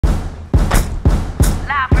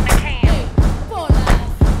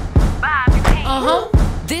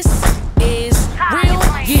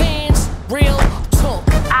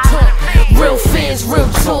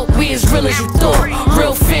as you thought.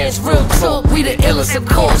 Real fans, real talk, we the illest of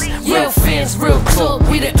course. Real fans, real talk,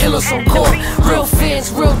 we the illest on court. Real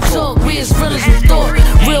fans, real talk, we as real as you thought.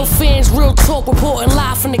 Real fans, real talk, reporting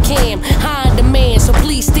live from the cam. High in demand, so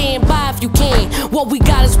please stand by if you can. What we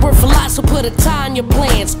got is worth a lot, so put a tie in your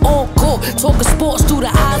plans. On court, talking sports through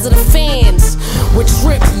the eyes of the fans. With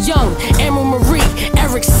Trip Young, Emerald Marie,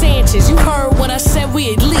 Eric Sanchez. You heard what I said,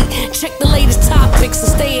 we elite. Check the latest topics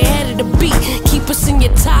and stay ahead of the beat. Keep us in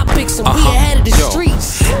your topics and we ahead of the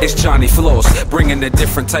streets. It's Johnny Floss, bringing a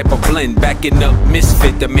different type of blend. Backing up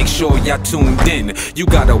Misfit to make sure y'all tuned in. You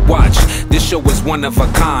gotta watch, this show is one of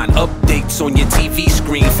a kind. Updates on your TV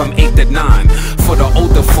screen from 8 to 9. For the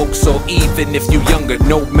older folks, or even if you younger,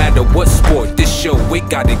 no matter what sport, this show, we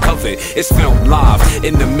got it covered. It's filmed live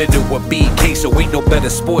in the middle of BK, so ain't no better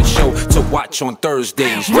sports show to watch on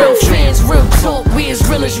Thursdays. Real fans, real talk, we as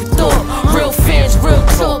real as you thought. Real fans, real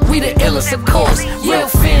talk, we the illest of course. Real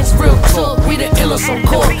fans, real talk, we the illest on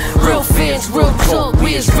court. Real fans, real talk,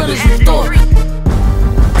 we as real as you thought.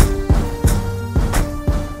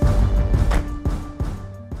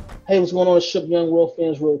 Hey, what's going on? It's Trip Young, Real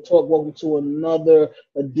Fans, Real Talk. Welcome to another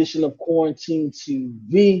edition of Quarantine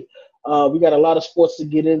TV. We got a lot of sports to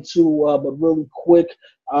get into, but really quick,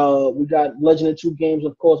 we got Legend of Two Games,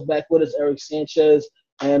 of course, back with us, Eric Sanchez.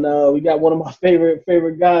 And we got one of my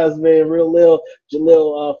favorite guys, man, Real Leel,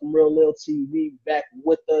 Jaleel from Real Leel TV, back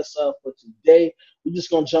with us for today. We're just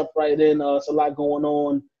going to jump right in. It's a lot going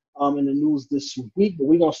on in the news this week, but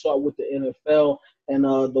we're going to start with the NFL and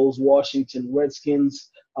those Washington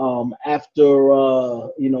Redskins after,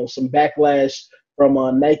 some backlash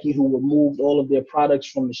from Nike, who removed all of their products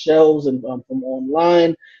from the shelves and from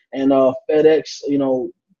online, and FedEx,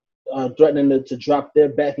 threatening to drop their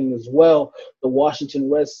backing as well. The Washington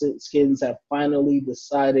Redskins have finally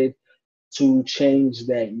decided to change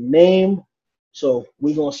that name. So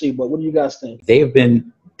we're going to see. But what do you guys think? There have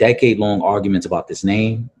been decade-long arguments about this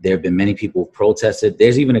name. There have been many people who've protested.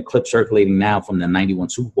 There's even a clip circulating now from the 91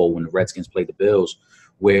 Super Bowl when the Redskins played the Bills,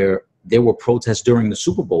 where there were protests during the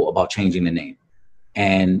Super Bowl about changing the name.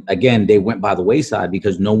 And again, they went by the wayside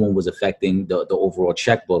because no one was affecting the overall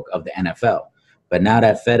checkbook of the NFL. But now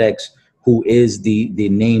that FedEx, who is the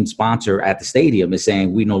named sponsor at the stadium, is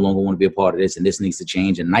saying we no longer want to be a part of this and this needs to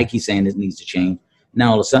change, and Nike's saying this needs to change,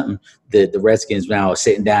 now all of a sudden the Redskins now are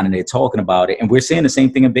sitting down and they're talking about it. And we're seeing the same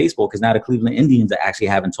thing in baseball because now the Cleveland Indians are actually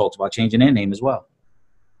having talks about changing their name as well.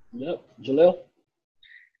 Yep. Jaleel?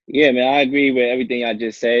 Yeah, man, I agree with everything I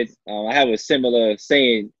just said. I have a similar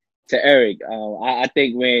saying to Eric. I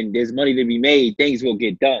think when there's money to be made, things will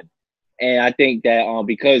get done. And I think that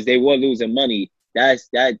because they were losing money,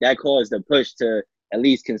 that caused the push to at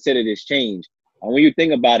least consider this change. When you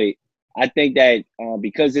think about it, I think that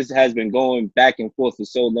because this has been going back and forth for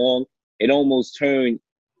so long, it almost turned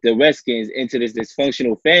the Redskins into this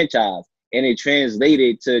dysfunctional franchise, and it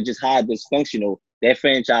translated to just how dysfunctional that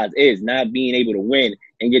franchise is, not being able to win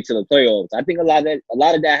and get to the playoffs. I think a lot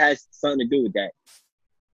of that has something to do with that.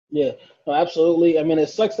 Yeah, no, absolutely. I mean, it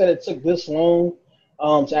sucks that it took this long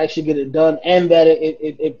to actually get it done, and that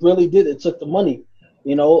it really did. It took the money,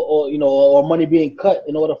 or money being cut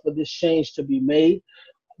in order for this change to be made.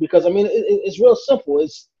 Because I mean, it's real simple.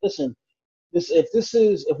 If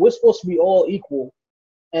we're supposed to be all equal,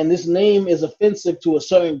 and this name is offensive to a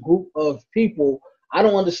certain group of people, I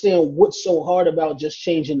don't understand what's so hard about just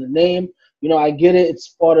changing the name. I get it. It's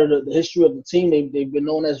part of the history of the team. They've been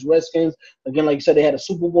known as Redskins. Again, like you said, they had a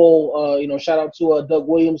Super Bowl. Shout out to Doug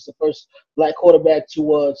Williams, the first black quarterback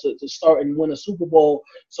to start and win a Super Bowl.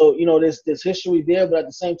 So, there's history there, but at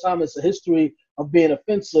the same time, it's a history of being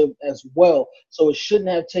offensive as well. So it shouldn't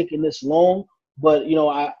have taken this long. But,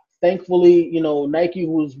 thankfully, Nike,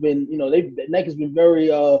 who's been, Nike's been very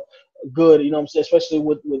good, especially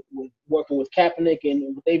with working with Kaepernick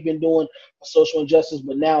and what they've been doing for social injustice.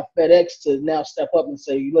 But now FedEx to now step up and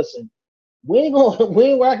say, listen, we ain't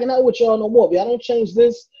rocking out with y'all no more. If y'all don't change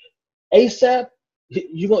this ASAP,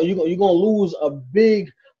 you're gonna lose a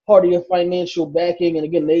big part of your financial backing. And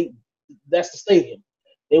again, that's the stadium.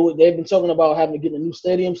 They've been talking about having to get a new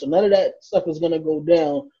stadium, so none of that stuff is gonna go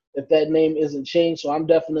down if that name isn't changed. So I'm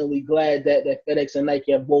definitely glad that FedEx and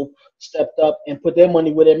Nike have both stepped up and put their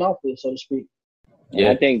money where their mouth is, so to speak.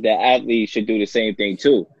 Yeah, I think that athletes should do the same thing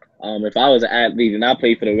too. If I was an athlete and I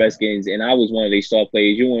played for the Redskins and I was one of their star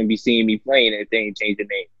players, you wouldn't be seeing me playing if they ain't changed the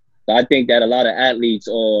name. So I think that a lot of athletes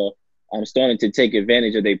are starting to take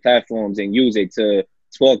advantage of their platforms and use it to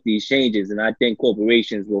spark these changes, and I think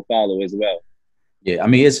corporations will follow as well. Yeah, I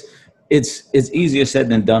mean, it's easier said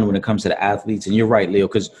than done when it comes to the athletes. And you're right, Leo,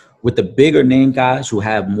 because with the bigger name guys who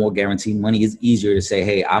have more guaranteed money, it's easier to say,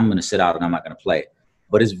 hey, I'm going to sit out and I'm not going to play.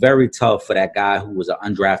 But it's very tough for that guy who was an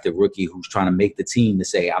undrafted rookie who's trying to make the team to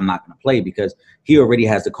say, I'm not going to play, because he already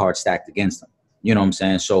has the card stacked against him. You know what I'm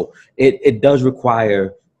saying? So it does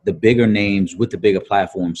require the bigger names with the bigger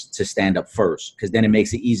platforms to stand up first, because then it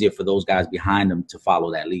makes it easier for those guys behind them to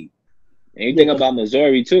follow that lead. And you think about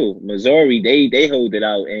Missouri too. Missouri, they hold it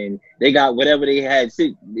out, and they got whatever they had.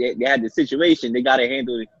 They had the situation. They got it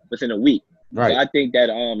handled within a week. Right. So I think that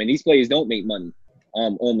and these players don't make money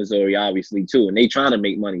on Missouri, obviously too, and they trying to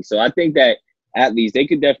make money. So I think that athletes, they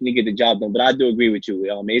could definitely get the job done. But I do agree with you.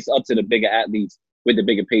 It's up to the bigger athletes with the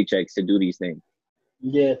bigger paychecks to do these things.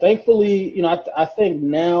 Yeah, thankfully, I think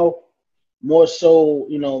now more so,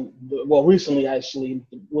 well, recently actually,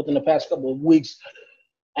 within the past couple of weeks,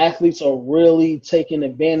 athletes are really taking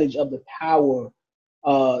advantage of the power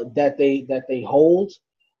that they hold.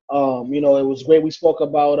 It was great. We spoke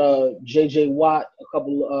about J.J. Watt a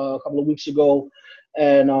couple of weeks ago,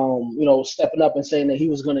 and stepping up and saying that he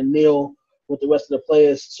was going to kneel with the rest of the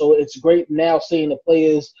players. So it's great now seeing the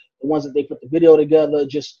players, the ones that they put the video together.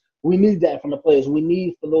 Just we need that from the players. We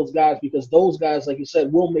need for those guys, because those guys, like you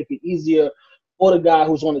said, will make it easier for the guy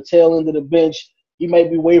who's on the tail end of the bench. He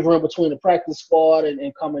might be wavering between the practice squad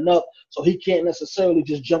and coming up, so he can't necessarily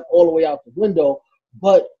just jump all the way out the window.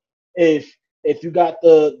 But if you got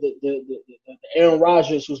the Aaron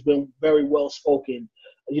Rodgers, who's been very well spoken,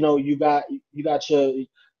 you got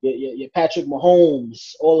your Patrick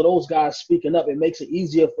Mahomes, all of those guys speaking up, it makes it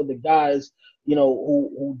easier for the guys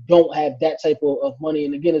who don't have that type of money.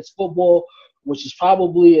 And again, it's football, which is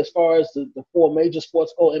probably, as far as the four major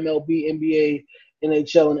sports go, MLB, NBA,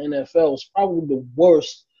 NHL, and NFL, is probably the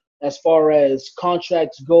worst as far as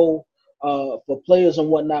contracts go for players and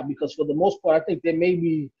whatnot, because for the most part, I think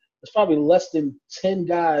there's probably less than 10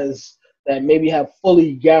 guys that maybe have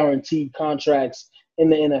fully guaranteed contracts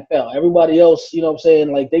in the NFL. Everybody else,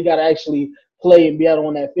 like they got to actually play and be out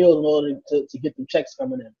on that field in order to get the checks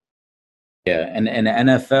coming in. Yeah, and in the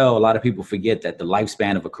NFL, a lot of people forget that the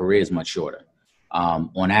lifespan of a career is much shorter.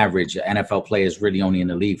 On average, an NFL player is really only in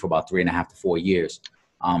the league for about 3.5 to 4 years.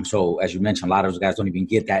 So as you mentioned, a lot of those guys don't even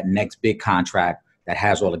get that next big contract that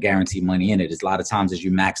has all the guaranteed money in it. It's a lot of times as you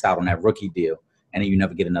maxed out on that rookie deal, and then you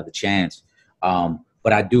never get another chance.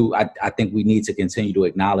 But I think we need to continue to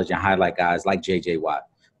acknowledge and highlight guys like J.J. Watt,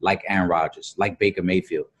 like Aaron Rodgers, like Baker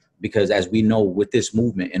Mayfield, because as we know, with this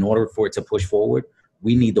movement, in order for it to push forward,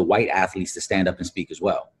 we need the white athletes to stand up and speak as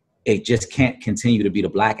well. It just can't continue to be the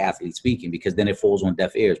black athlete speaking, because then it falls on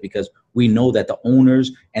deaf ears, because we know that the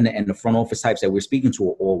owners and the front office types that we're speaking to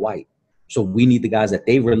are all white. So we need the guys that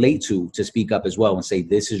they relate to speak up as well and say,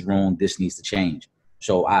 this is wrong, this needs to change.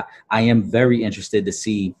 So I am very interested to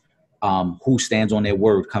see who stands on their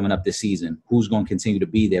word coming up this season, who's going to continue to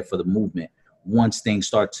be there for the movement once things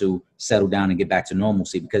start to settle down and get back to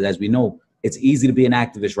normalcy. Because as we know, it's easy to be an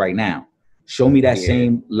activist right now. Show me that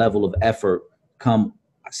same level of effort come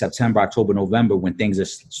September, October, November, when things are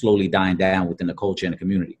slowly dying down within the culture and the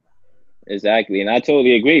community. Exactly. And I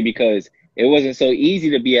totally agree, because it wasn't so easy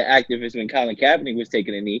to be an activist when Colin Kaepernick was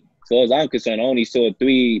taking a knee. So as I'm concerned, I only saw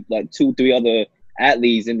two, three other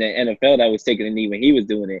athletes in the NFL that was taking a knee when he was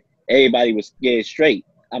doing it. Everybody was scared straight.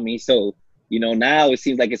 So, now it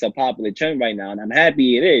seems like it's a popular trend right now, and I'm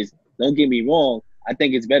happy it is. Don't get me wrong. I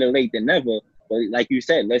think it's better late than never. But like you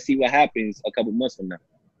said, let's see what happens a couple months from now.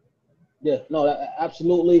 Yeah, no,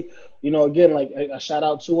 absolutely. Again, like a shout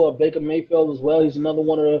out to Baker Mayfield as well. He's another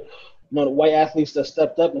one of the white athletes that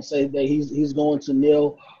stepped up and said that he's going to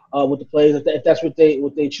kneel with the players if that's what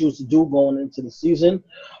they choose to do going into the season.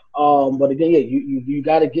 But again, you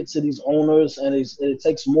got to get to these owners, and it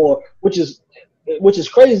takes more, which is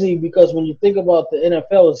crazy, because when you think about the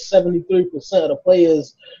NFL, 73% of the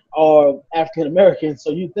players are African American.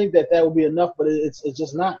 So you think that would be enough, but it's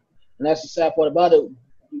just not. And that's the sad part about it.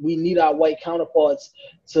 We need our white counterparts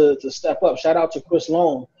to step up. Shout out to Chris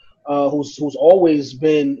Long, who's always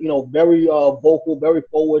been very vocal, very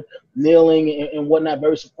forward, kneeling and whatnot,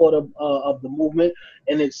 very supportive of the movement.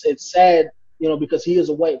 And it's sad, because he is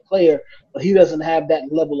a white player, but he doesn't have that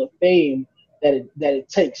level of fame that it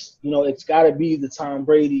takes. It's got to be the Tom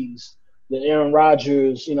Brady's, the Aaron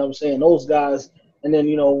Rodgers, those guys. And then,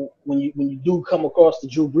 when you do come across the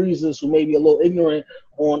Drew Breeses, who may be a little ignorant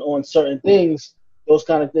on certain things, those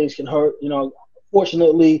kind of things can hurt.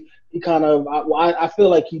 Fortunately, he kind of, I feel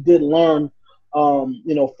like he did learn, from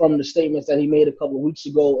the statements that he made a couple of weeks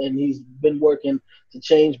ago, and he's been working to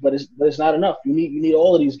change, but it's not enough. You need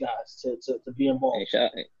all of these guys to be involved.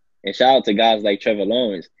 And shout out to guys like Trevor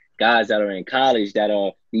Lawrence, guys that are in college, that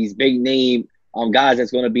are these big name guys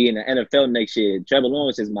that's going to be in the NFL next year. Trevor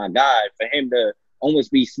Lawrence is my guy. For him to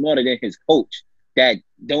almost be smarter than his coach that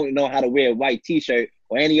don't know how to wear a white T-shirt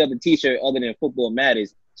or any other T-shirt other than Football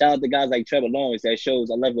Matters. Shout out to guys like Trevor Lawrence that shows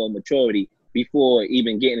a level of maturity before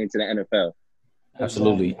even getting into the NFL.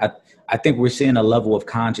 Absolutely. I think we're seeing a level of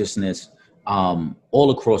consciousness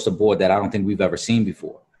all across the board that I don't think we've ever seen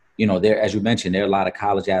before. You know, there, as you mentioned, there are a lot of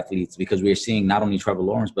college athletes, because we're seeing not only Trevor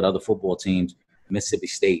Lawrence, but other football teams, Mississippi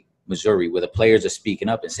State, Missouri, where the players are speaking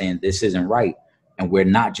up and saying this isn't right. And we're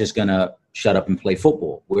not just going to shut up and play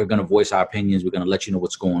football. We're going to voice our opinions. We're going to let you know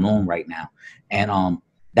what's going on right now. And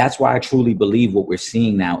that's why I truly believe what we're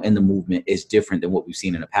seeing now in the movement is different than what we've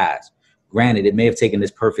seen in the past. Granted, it may have taken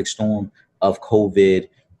this perfect storm of COVID,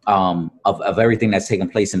 of everything that's taken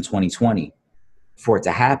place in 2020 for it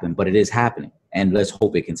to happen, but it is happening. And let's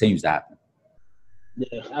hope it continues to happen.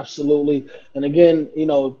 Yeah, absolutely. And again, you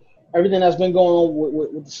know, everything that's been going on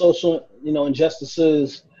with the social, you know,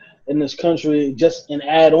 injustices in this country, just and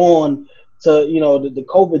add on to, you know, the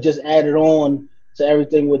COVID just added on to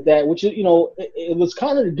everything with that, which, you know, it was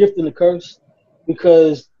kind of the gift and the curse,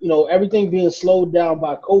 because, you know, everything being slowed down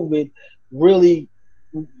by COVID really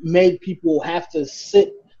made people have to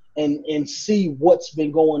sit and see what's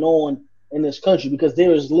been going on in this country, because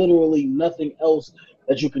there is literally nothing else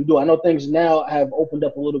that you can do. I know things now have opened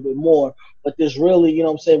up a little bit more, but there's really, you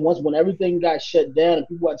know what I'm saying, when everything got shut down and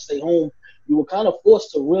people had to stay home, you were kind of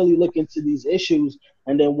forced to really look into these issues.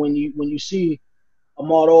 And then when you see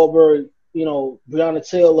Ahmaud Arbery, you know, Breonna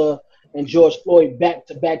Taylor and George Floyd back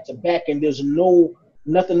to back to back, and there's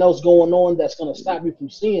nothing else going on that's going to stop you from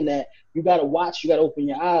seeing that, you got to watch, you got to open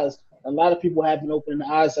your eyes. A lot of people have been opening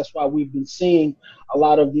their eyes. That's why we've been seeing a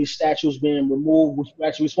lot of these statues being removed.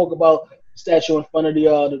 We spoke about the statue in front of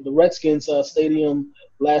the Redskins stadium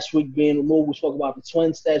last week being removed. We spoke about the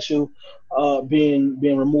Twin statue being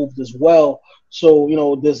removed as well. So, you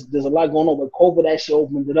know, there's a lot going on, but COVID actually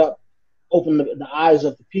opened the eyes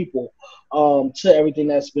of the people to everything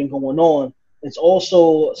that's been going on. It's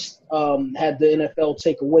also had the NFL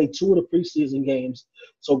take away 2 of the preseason games.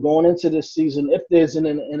 So going into this season, if there's an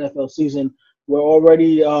NFL season, we're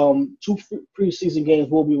already 2 preseason games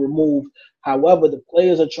will be removed. However, the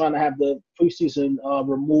players are trying to have the preseason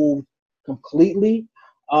removed completely,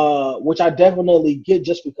 which I definitely get,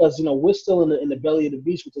 just because, you know, we're still in the belly of the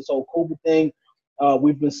beast with this whole COVID thing.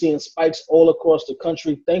 We've been seeing spikes all across the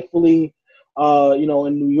country. Thankfully, you know,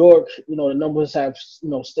 in New York, you know, the numbers have, you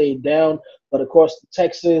know, stayed down, but across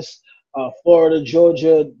Texas, Florida,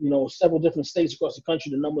 Georgia, you know, several different states across the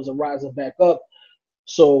country, the numbers are rising back up.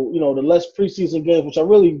 So, you know, the less preseason games, which are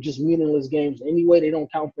really just meaningless games anyway, they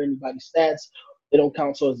don't count for anybody's stats. They don't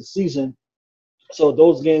count towards the season. So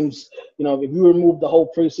those games, you know, if you remove the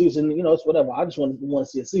whole preseason, you know, it's whatever. I just want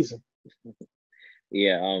to see a season.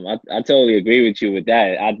 Yeah, I totally agree with you with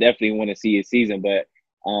that. I definitely want to see a season, but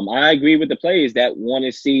I agree with the players that want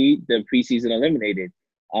to see the preseason eliminated.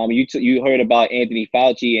 You heard about Anthony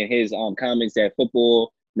Fauci and his comments that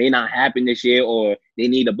football may not happen this year, or they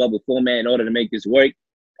need a bubble format in order to make this work.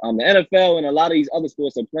 The NFL and a lot of these other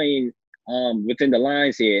sports are playing within the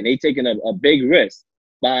lines here, and they're taking a big risk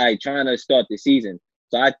by trying to start the season.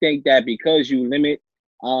 So I think that because you limit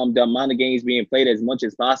the amount of games being played as much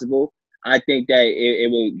as possible, I think that it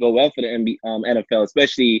will go well for the NFL,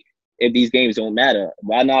 especially if these games don't matter.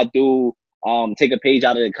 Why not take a page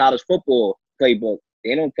out of the college football playbook?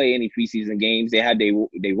 They don't play any preseason games. They have they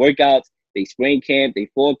workouts, they spring camp, they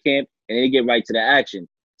fall camp, and they get right to the action.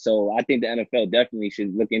 So I think the NFL definitely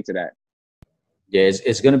should look into that. Yeah,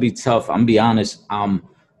 it's going to be tough. I'm going to be honest.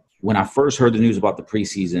 When I first heard the news about the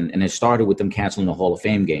preseason, and it started with them canceling the Hall of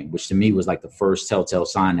Fame game, which to me was like the first telltale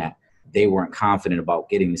sign that they weren't confident about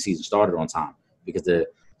getting the season started on time, because the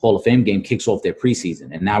Hall of Fame game kicks off their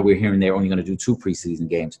preseason. And now we're hearing they're only going to do 2 preseason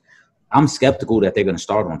games. I'm skeptical that they're going to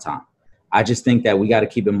start on time. I just think that we got to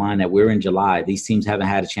keep in mind that we're in July. These teams haven't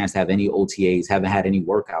had a chance to have any OTAs, haven't had any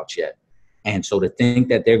workouts yet. And so to think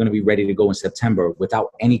that they're going to be ready to go in September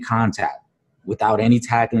without any contact, without any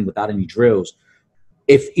tackling, without any drills,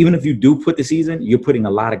 even if you do put the season, you're putting a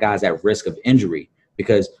lot of guys at risk of injury,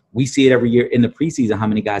 because we see it every year in the preseason, how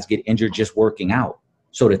many guys get injured just working out.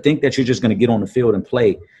 So to think that you're just going to get on the field and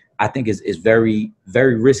play, I think is very,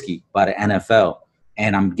 very risky by the NFL.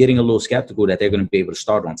 And I'm getting a little skeptical that they're going to be able to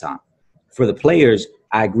start on time. For the players,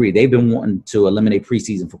 I agree. They've been wanting to eliminate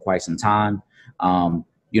preseason for quite some time.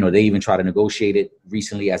 You know, they even tried to negotiate it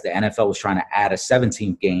recently as the NFL was trying to add a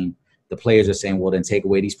 17th game. The players are saying, well, then take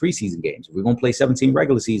away these preseason games. If we're going to play 17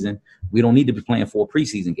 regular season, we don't need to be playing 4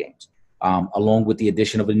 preseason games, along with the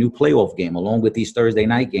addition of a new playoff game, along with these Thursday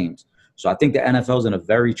night games. So I think the NFL is in a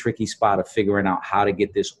very tricky spot of figuring out how to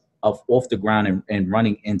get this off the ground and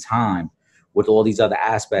running in time, with all these other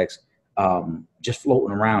aspects just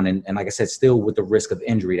floating around. And like I said, still with the risk of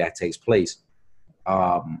injury that takes place.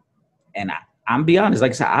 And I'm be honest,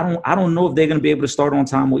 like I said, I don't know if they're going to be able to start on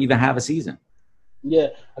time or even have a season. Yeah,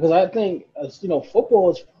 because I think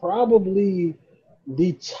football is probably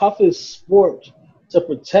the toughest sport to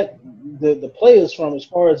protect the players from, as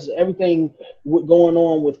far as everything going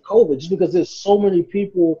on with COVID, just because there's so many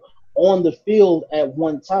people on the field at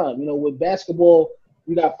one time. With basketball,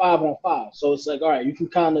 you got 5-on-5, so it's like, all right, you can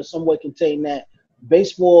kind of somewhat contain that.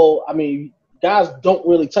 Baseball, I mean, guys don't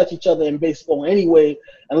really touch each other in baseball anyway,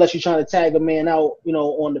 unless you're trying to tag a man out,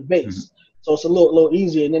 on the base. Mm-hmm. So it's a little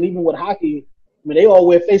easier. And then even with hockey, I mean, they all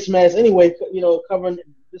wear face masks anyway, covering,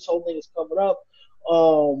 this whole thing is covered up.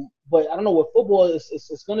 But I don't know, with football,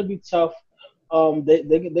 it's going to be tough.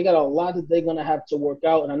 They got a lot that they're going to have to work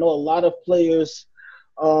out. And I know a lot of players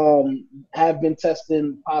have been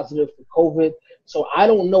testing positive for COVID. So I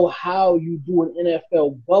don't know how you do an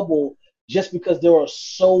NFL bubble just because there are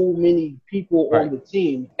so many people on the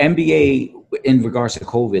team. NBA, in regards to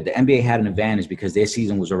COVID, the NBA had an advantage because their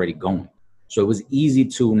season was already going. So it was easy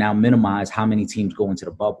to now minimize how many teams go into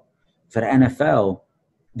the bubble. For the NFL,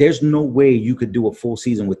 there's no way you could do a full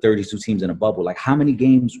season with 32 teams in a bubble. Like, how many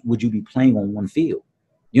games would you be playing on one field?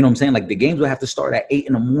 You know what I'm saying? Like, the games would have to start at 8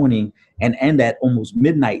 in the morning and end at almost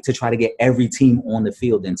midnight to try to get every team on the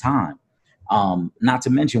field in time. Not to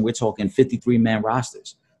mention, we're talking 53-man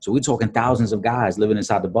rosters. So we're talking thousands of guys living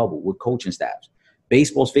inside the bubble with coaching staffs.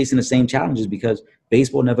 Baseball's facing the same challenges because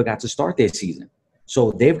baseball never got to start their season.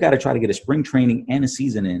 So they've got to try to get a spring training and a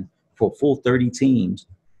season in for a full 30 teams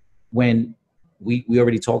when we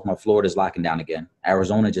already talked about Florida's locking down again.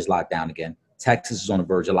 Arizona just locked down again. Texas is on the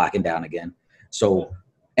verge of locking down again. So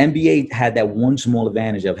NBA had that one small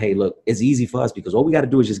advantage of, hey, look, it's easy for us because all we got to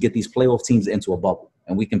do is just get these playoff teams into a bubble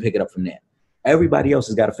and we can pick it up from there. Everybody else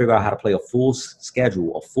has got to figure out how to play a full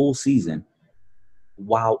schedule, a full season,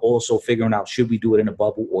 while also figuring out, should we do it in a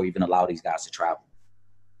bubble or even allow these guys to travel?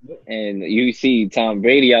 And you see Tom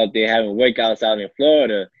Brady out there having workouts out in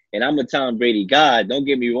Florida, and I'm a Tom Brady guy. Don't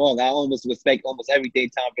get me wrong. I almost respect almost everything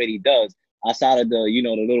Tom Brady does outside of the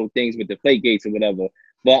the little things with the flake gates or whatever.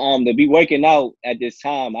 But to be working out at this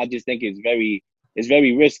time, I just think it's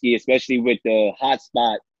very risky, especially with the hot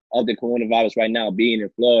spot of the coronavirus right now being in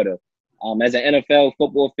Florida. As an NFL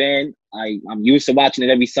football fan, I'm used to watching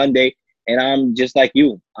it every Sunday, and I'm just like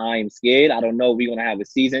you. I'm scared. I don't know if we're going to have a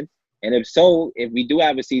season. And if so, if we do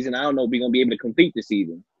have a season, I don't know if we're going to be able to complete the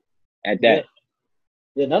season at that.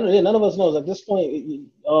 Yeah, none of us knows. At this point,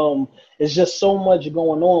 it's just so much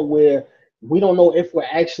going on where we don't know if we're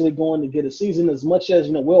actually going to get a season. As much as,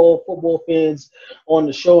 we're all football fans on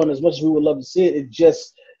the show, and as much as we would love to see it, it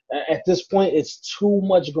just, at this point, it's too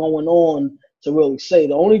much going on to really say.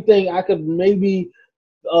 The only thing I could maybe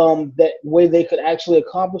that way they could actually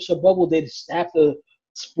accomplish a bubble, they'd just have to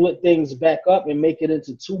split things back up and make it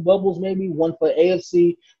into 2 bubbles, maybe one for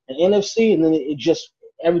AFC and NFC, and then it just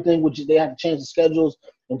everything would they have to change the schedules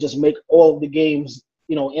and just make all of the games,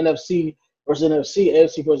 NFC versus NFC,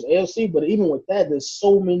 AFC versus AFC. But even with that, there's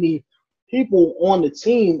so many people on the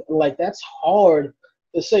team, like that's hard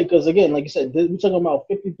to say because again, like you said, we're talking about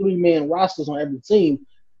 53-man rosters on every team.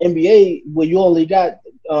 NBA, where you only got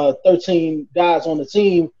 13 guys on the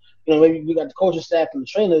team, maybe you got the coaching staff and the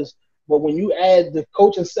trainers. But when you add the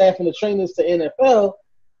coaching staff and the trainers to NFL,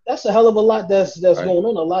 that's a hell of a lot that's going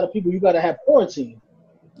on. A lot of people you got to have quarantine.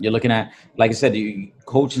 You're looking at, like I said, the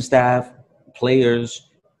coaching staff, players,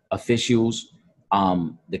 officials,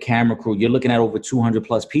 the camera crew. You're looking at over 200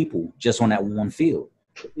 plus people just on that one field.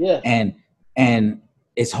 Yeah. And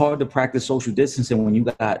it's hard to practice social distancing when you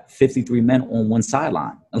got 53 men on one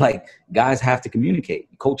sideline. Like, guys have to communicate.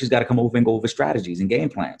 Coaches got to come over and go over strategies and game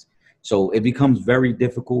plans. So it becomes very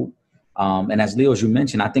difficult. And as Leo, as you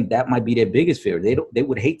mentioned, I think that might be their biggest fear. They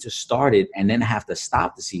would hate to start it and then have to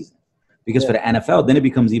stop the season. Because for the NFL, then it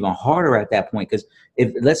becomes even harder at that point. Because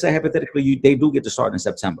if, let's say hypothetically, they do get to start in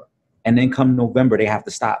September, and then come November, they have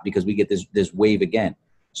to stop because we get this wave again.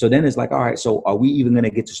 So then it's like, all right, so are we even going to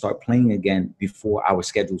get to start playing again before our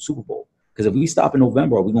scheduled Super Bowl? Because if we stop in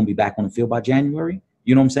November, are we going to be back on the field by January?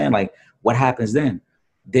 You know what I'm saying? Like, what happens then?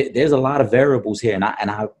 There's a lot of variables here. And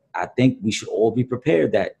I think we should all be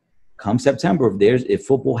prepared that come September, if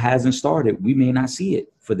football hasn't started, we may not see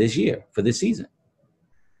it for this year, for this season.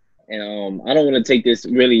 And I don't want to take this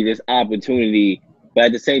opportunity, but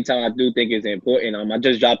at the same time, I do think it's important. I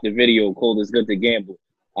just dropped a video called "It's Good to Gamble,"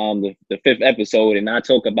 the 5th episode, and I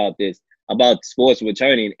talk about this, about sports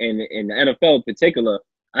returning, and in the NFL in particular.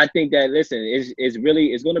 I think that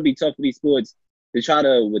it's going to be tough for these sports to try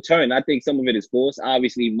to return. I think some of it is forced.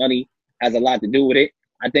 Obviously, money has a lot to do with it.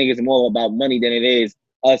 I think it's more about money than it is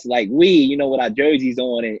us, like with our jerseys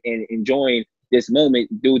on and enjoying this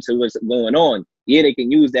moment due to what's going on. Yeah, they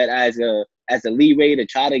can use that as a leeway to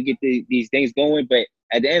try to get these things going. But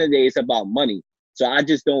at the end of the day, it's about money. So I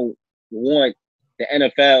just don't want the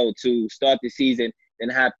NFL to start the season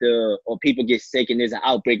and have to, or people get sick and there's an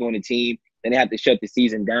outbreak on the team, then they have to shut the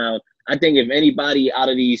season down. I think if anybody out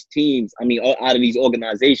of these teams, I mean, out of these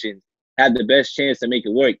organizations, have the best chance to make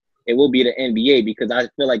it work, it will be the NBA, because I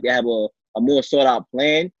feel like they have a more sought out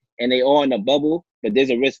plan and they are in a bubble, but there's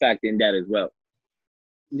a risk factor in that as well.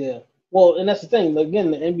 Yeah. Well, and that's the thing.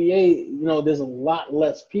 Again, the NBA, there's a lot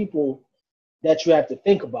less people that you have to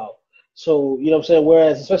think about. So, you know what I'm saying?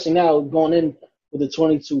 Whereas, especially now going in with the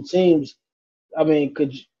 22 teams, I mean,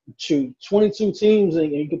 22 teams,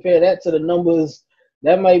 and you compare that to the numbers,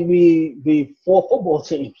 that might be 4 football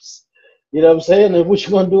teams. You know what I'm saying? And what you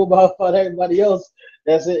going to do about everybody else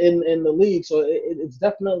that's in the league? So it's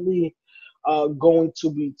definitely going to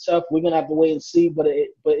be tough. We're going to have to wait and see, but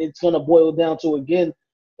it's going to boil down to, again,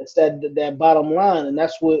 it's that bottom line, and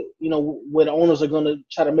that's what, where the owners are going to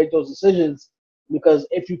try to make those decisions, because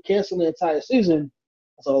if you cancel the entire season,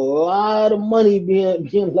 it's a lot of money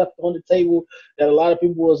being left on the table that a lot of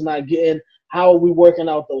people is not getting. How are we working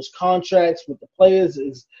out those contracts with the players?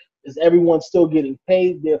 Is everyone still getting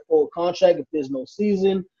paid their full contract if there's no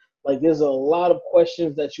season? Like, there's a lot of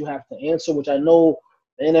questions that you have to answer, which I know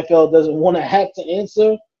the NFL doesn't want to have to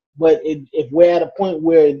answer. But if we're at a point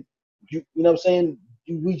where, you know what I'm saying,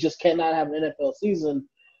 we just cannot have an NFL season,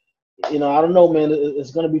 I don't know, man.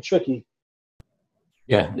 It's going to be tricky.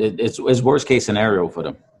 Yeah, it's worst case scenario for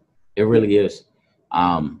them. It really is.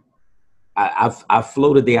 I've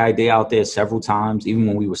floated the idea out there several times, even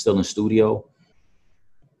when we were still in studio.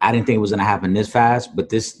 I didn't think it was going to happen this fast, but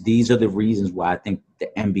these are the reasons why I think the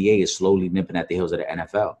NBA is slowly nipping at the heels of the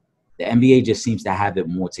NFL. The NBA just seems to have it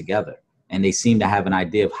more together, and they seem to have an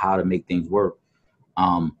idea of how to make things work.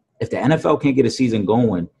 If the NFL can't get a season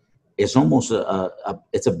going, it's almost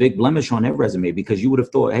it's a big blemish on their resume, because you would have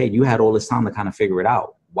thought, hey, you had all this time to kind of figure it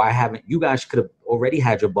out. Why haven't you guys could have already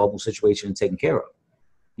had your bubble situation taken care of?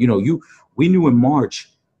 We knew in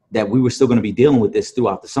March that we were still going to be dealing with this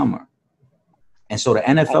throughout the summer. And so the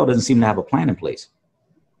NFL doesn't seem to have a plan in place.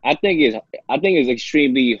 I think it's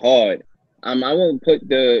extremely hard. I won't put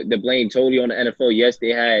the blame totally on the NFL. Yes, they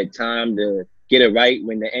had time to get it right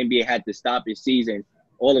when the NBA had to stop its season.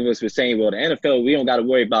 All of us were saying, well, the NFL, we don't got to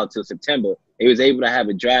worry about till September. They was able to have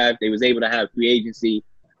a draft. They was able to have free agency.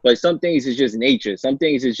 But some things is just nature. Some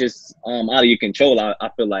things is just out of your control,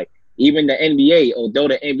 I feel like. Even the NBA, although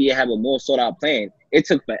the NBA have a more sought-out plan, it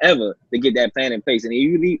took forever to get that plan in place. And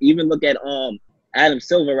you even look at Adam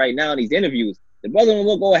Silver right now in these interviews, the brother don't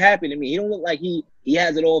look all happy to me. He don't look like he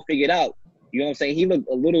has it all figured out. You know what I'm saying? He looked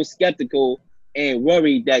a little skeptical and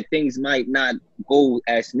worried that things might not go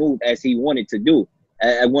as smooth as he wanted to do.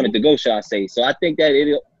 I wanted to go, shall I say. So I think that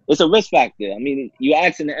it's a risk factor. I mean, you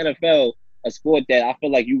asking the NFL, a sport that I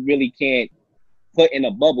feel like you really can't put in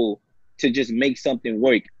a bubble to just make something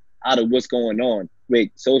work out of what's going on with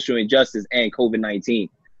social injustice and COVID-19.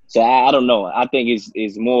 So I don't know. I think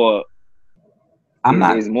it's more.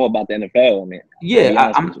 It's more about the NFL, man.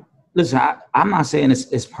 Yeah, I'm not saying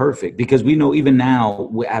it's perfect, because we know even now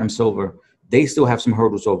with Adam Silver, they still have some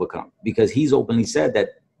hurdles to overcome, because he's openly said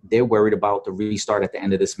that they're worried about the restart at the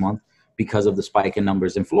end of this month because of the spike in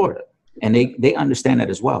numbers in Florida. And they understand that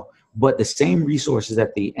as well. But the same resources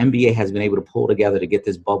that the NBA has been able to pull together to get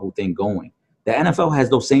this bubble thing going, the NFL has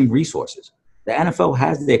those same resources. The NFL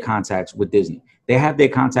has their contacts with Disney. They have their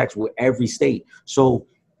contacts with every state. So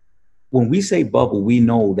when we say bubble, we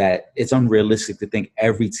know that it's unrealistic to think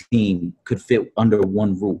every team could fit under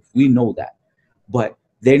one roof. We know that. But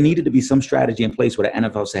there needed to be some strategy in place where the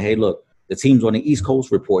NFL say, hey, look, the teams on the East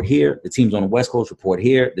Coast report here. The teams on the West Coast report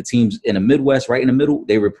here. The teams in the Midwest, right in the middle,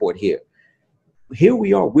 they report here. Here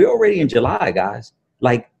we are. We're already in July, guys.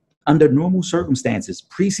 Like, under normal circumstances,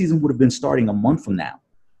 preseason would have been starting a month from now.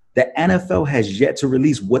 The NFL has yet to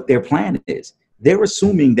release what their plan is. They're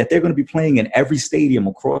assuming that they're going to be playing in every stadium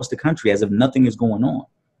across the country as if nothing is going on.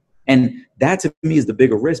 And that, to me, is the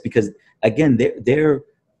bigger risk, because, again,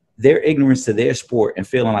 their ignorance to their sport and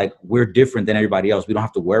feeling like we're different than everybody else, we don't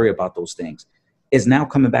have to worry about those things, is now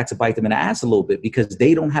coming back to bite them in the ass a little bit, because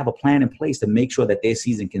they don't have a plan in place to make sure that their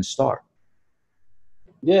season can start.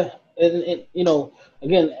 Yeah, and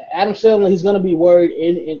again, Adam Silver, he's going to be worried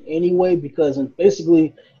in any way, because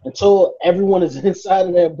basically until everyone is inside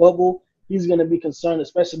of their bubble, he's going to be concerned,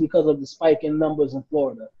 especially because of the spike in numbers in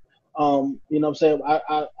Florida. You know what I'm saying?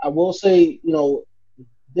 I will say,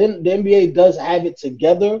 then the NBA does have it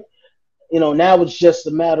together. Now it's just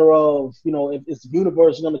a matter of, if this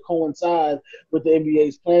universe is going to coincide with the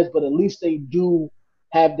NBA's plans, but at least they do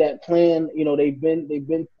have that plan. They've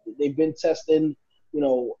been they've been testing,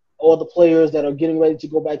 all the players that are getting ready to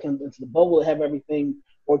go back into the bubble, have everything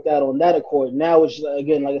worked out on that accord. Now it's,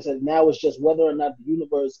 again, like I said, now it's just whether or not the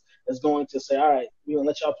universe is going to say, all right, we're going to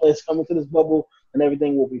let y'all players come into this bubble and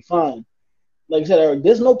everything will be fine. Like I said, Eric,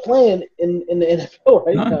 there's no plan in the NFL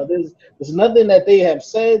right now. There's nothing that they have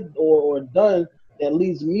said or done that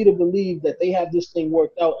leads me to believe that they have this thing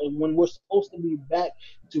worked out. And when we're supposed to be back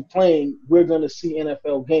to playing, we're going to see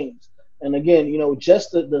NFL games. And again,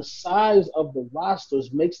 just the size of the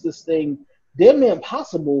rosters makes this thing damn near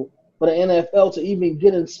impossible for the NFL to even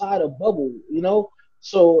get inside a bubble,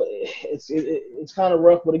 So it's kind of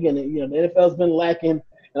rough. But again, the NFL's been lacking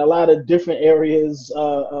in a lot of different areas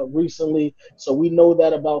recently. So we know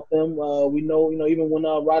that about them. We know, even when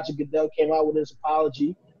Roger Goodell came out with his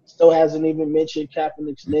apology, still hasn't even mentioned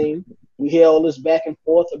Kaepernick's name. We hear all this back and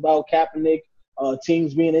forth about Kaepernick,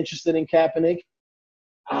 teams being interested in Kaepernick.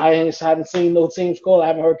 I haven't seen no teams call. I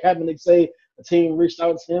haven't heard Kaepernick say a team reached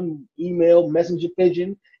out to him, email, messenger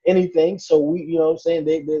pigeon, anything. So we,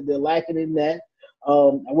 they're lacking in that. I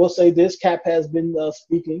will say this: Cap has been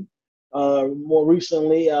speaking more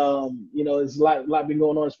recently. There's a lot been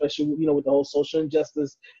going on, especially with the whole social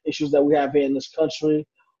injustice issues that we have here in this country.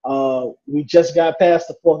 We just got past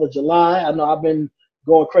the 4th of July. I know I've been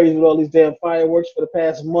going crazy with all these damn fireworks for the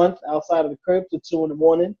past month outside of the crib till 2 in the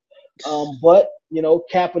morning. But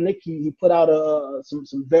Kaepernick, he put out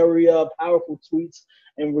some very powerful tweets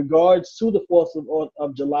in regards to the 4th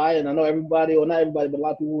of July. And I know everybody, or not everybody, but a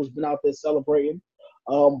lot of people has been out there celebrating.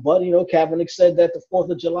 But Kaepernick said that the 4th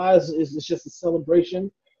of July is just a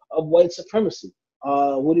celebration of white supremacy.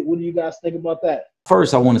 What do you guys think about that?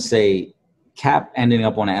 First, I want to say Cap ending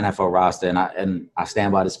up on the NFL roster, and I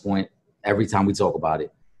stand by this point every time we talk about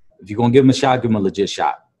it. If you're going to give him a shot, give him a legit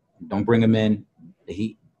shot. Don't bring him in.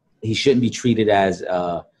 He shouldn't be treated as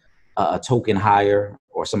a token hire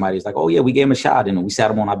or somebody who's like, oh, yeah, we gave him a shot and we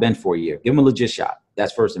sat him on our bench for a year. Give him a legit shot.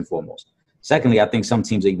 That's first and foremost. Secondly, I think some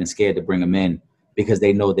teams are even scared to bring him in because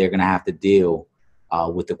they know they're going to have to deal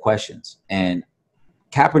with the questions. And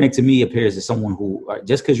Kaepernick, to me, appears as someone who,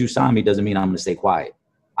 just because you sign me doesn't mean I'm going to stay quiet.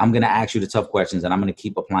 I'm going to ask you the tough questions, and I'm going to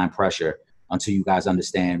keep applying pressure until you guys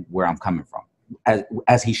understand where I'm coming from,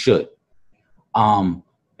 as he should. In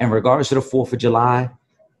regards to the 4th of July,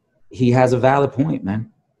 he has a valid point,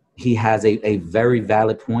 man. He has a very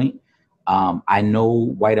valid point. I know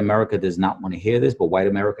white America does not want to hear this, but white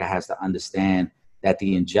America has to understand that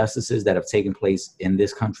the injustices that have taken place in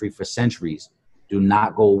this country for centuries do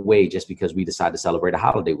not go away just because we decide to celebrate a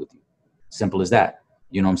holiday with you. Simple as that.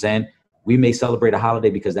 You know what I'm saying? We may celebrate a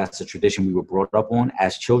holiday because that's a tradition we were brought up on.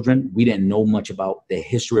 As children, we didn't know much about the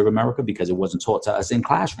history of America because it wasn't taught to us in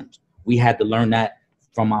classrooms. We had to learn that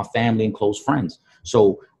from our family and close friends.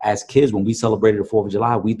 So as kids, when we celebrated the 4th of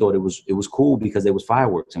July, we thought it was cool because there was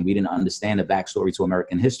fireworks and we didn't understand the backstory to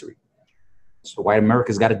American history. So white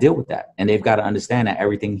America's got to deal with that. And they've got to understand that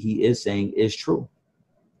everything he is saying is true.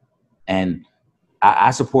 And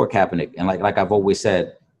I support Kaepernick. And like I've always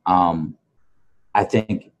said, I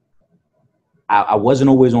think I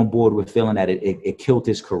wasn't always on board with feeling that it killed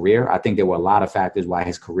his career. I think there were a lot of factors why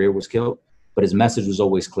his career was killed, but his message was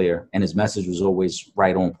always clear and his message was always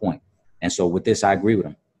right on point. And so with this, I agree with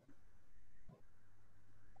him.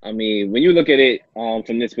 I mean, when you look at it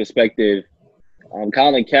from this perspective,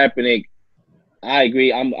 Colin Kaepernick, I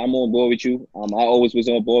agree. I'm on board with you. I always was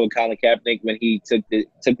on board with Colin Kaepernick when he took the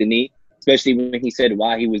knee, especially when he said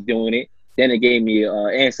why he was doing it. Then it gave me an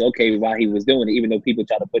answer, okay, why he was doing it, even though people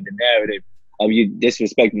try to put the narrative of you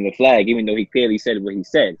disrespecting the flag, even though he clearly said what he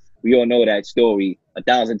said. We all know that story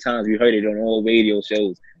 1,000 times. We heard it on all radio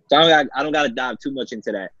shows. So I don't got to dive too much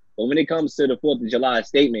into that. But when it comes to the 4th of July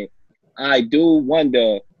statement, I do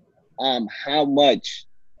wonder how much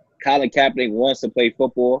Colin Kaepernick wants to play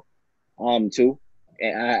football, too.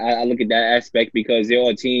 And I look at that aspect because there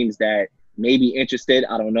are teams that may be interested.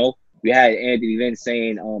 I don't know. We had Anthony Lynn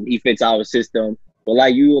saying he fits our system. But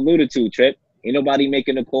like you alluded to, Trip, ain't nobody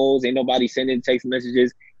making the calls. Ain't nobody sending text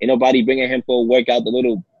messages. Ain't nobody bringing him for a workout, the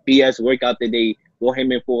little BS workout that they brought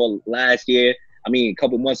him in for last year. I mean, a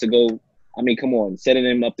couple months ago. I mean, come on, setting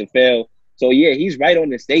him up to fail. So, yeah, he's right on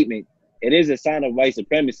the statement. It is a sign of white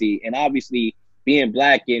supremacy. And obviously, being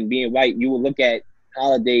black and being white, you will look at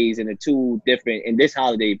holidays in this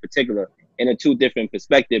holiday in particular, in a two different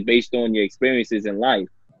perspective based on your experiences in life.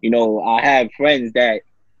 I have friends that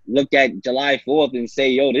look at July 4th and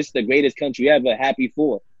say, yo, this is the greatest country ever. Happy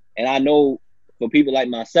 4th. And I know for people like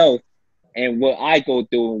myself and what I go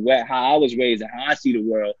through and how I was raised and how I see the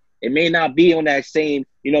world, it may not be on that same,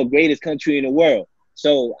 greatest country in the world.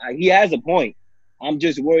 So he has a point. I'm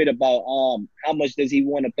just worried about how much does he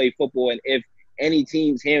want to play football and if any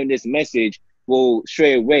teams hearing this message will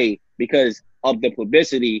stray away because of the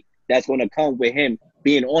publicity that's going to come with him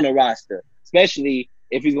being on a roster, especially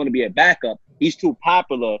if he's going to be a backup. He's too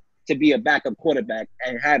popular to be a backup quarterback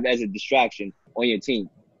and have as a distraction on your team.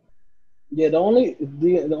 Yeah, the only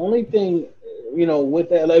thing, with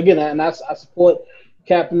that, like, again, and I support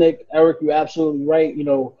Kaepernick. Eric, you're absolutely right.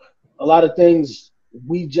 A lot of things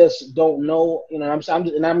we just don't know.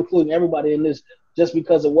 I'm including everybody in this just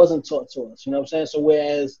because it wasn't taught to us. You know what I'm saying? So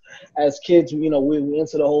whereas as kids, we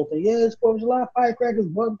into the whole thing. Yeah, it's 4th of July, firecrackers,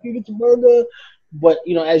 barbecue, get your burger. But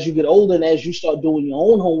as you get older and as you start doing your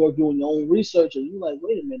own homework, doing your own research, and you're like,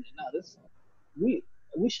 wait a minute, now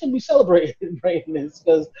we shouldn't be celebrating this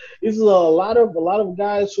because this is a lot of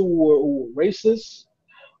guys who were racist,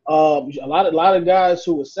 a lot of guys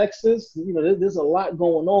who were sexist. There's a lot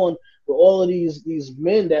going on with all of these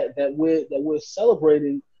men that we're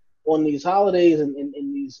celebrating on these holidays and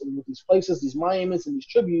with these places, these monuments and these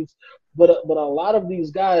tributes. But a lot of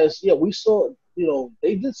these guys, yeah, we saw,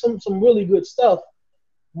 they did some really good stuff.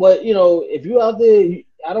 But if you're out there,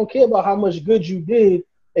 I don't care about how much good you did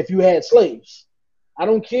if you had slaves. I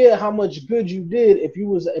don't care how much good you did if you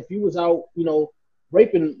was out,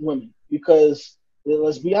 raping women, because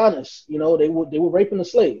let's be honest, they were raping the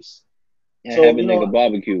slaves. And so, having nigga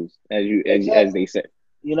barbecues, as they said.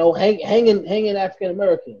 Hanging African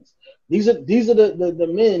Americans. These are the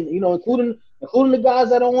men, including the guys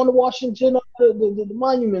that are on the Washington, the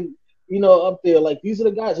monument, up there. Like, these are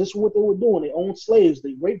the guys. This is what they were doing. They owned slaves.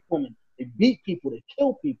 They raped women. They beat people. They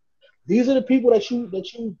killed people. These are the people that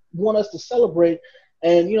you want us to celebrate.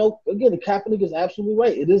 And again, the Kaepernick is absolutely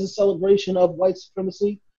right. It is a celebration of white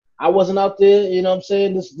supremacy. I wasn't out there,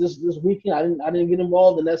 this weekend. I didn't get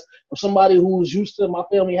involved, and that's for somebody who's used to my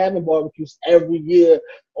family having barbecues every year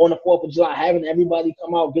on the 4th of July, having everybody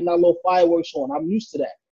come out, getting our little fireworks on. I'm used to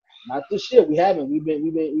that. Not this year. We haven't. We've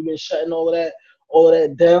been shutting all of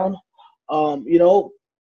that down. I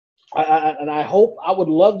would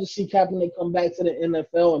love to see Kaepernick come back to the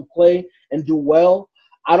NFL and play and do well.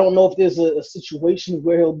 I don't know if there's a situation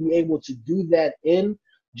where he'll be able to do that in,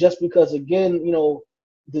 just because, again,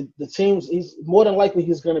 the teams, he's more than likely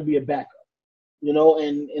he's going to be a backup,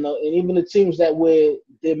 and even the teams that where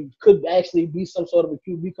there could actually be some sort of a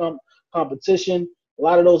QB competition. A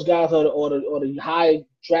lot of those guys are the high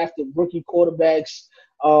drafted rookie quarterbacks,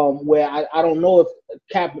 where I don't know if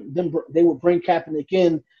they would bring Kaepernick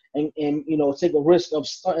in and take a risk of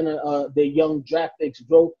starting their young draft picks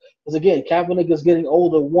growth. Because again, Kaepernick is getting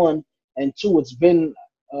older, 1, and 2, it's been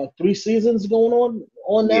 3 seasons going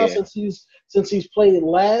on now, yeah, since he's played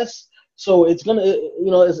last. So it's gonna,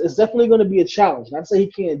 it's definitely gonna be a challenge. Not to say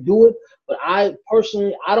he can't do it, but I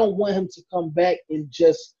personally, I don't want him to come back and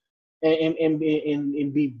just and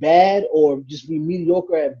be bad or just be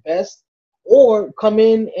mediocre at best, or come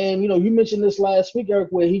in and you mentioned this last week, Eric,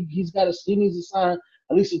 where he needs to sign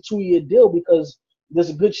at least a 2-year deal, because there's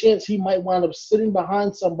a good chance he might wind up sitting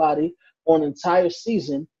behind somebody on an entire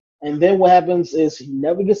season. And then what happens is he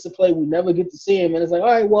never gets to play. We never get to see him. And it's like,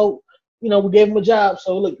 all right, well, we gave him a job.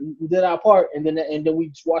 So, look, we did our part. And then we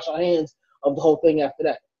just wash our hands of the whole thing after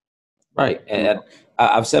that. Right. And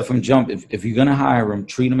I've said from jump, if you're going to hire him,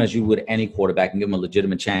 treat him as you would any quarterback and give him a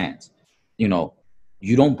legitimate chance. You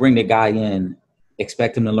don't bring the guy in,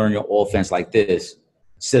 expect him to learn your offense like this,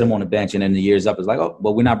 sit him on the bench, and then the year's up. It's like, oh,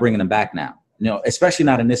 but we're not bringing him back now. Especially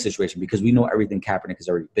not in this situation, because we know everything Kaepernick has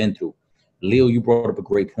already been through. Leel, you brought up a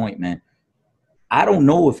great point, man. I don't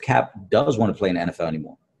know if Cap does want to play in the NFL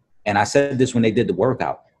anymore. And I said this when they did the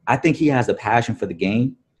workout. I think he has a passion for the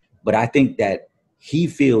game, but I think that he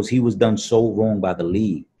feels he was done so wrong by the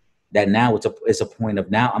league that now it's a point of,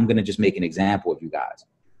 now I'm going to just make an example of you guys.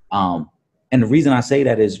 And the reason I say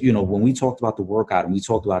that is, when we talked about the workout and we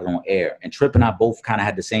talked about it on air, and Tripp and I both kind of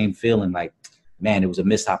had the same feeling, like, man, it was a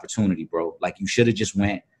missed opportunity, bro. Like, you should have just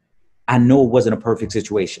went. I know it wasn't a perfect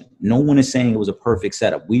situation. No one is saying it was a perfect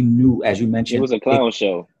setup. We knew, as you mentioned, it was a clown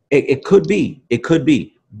show. It could be. It could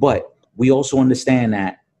be. But we also understand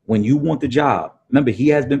that when you want the job, remember, he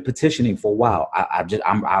has been petitioning for a while.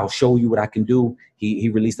 I'll show you what I can do. He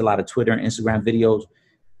released a lot of Twitter and Instagram videos.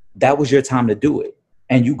 That was your time to do it.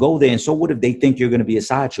 And you go there, and so what if they think you're going to be a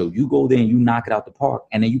sideshow? You go there and you knock it out the park,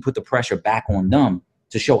 and then you put the pressure back on them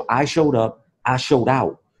to show, I showed up, I showed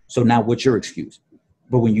out. So now what's your excuse?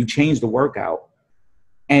 But when you change the workout,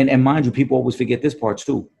 and mind you, people always forget this part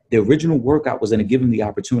too. The original workout was going to give him the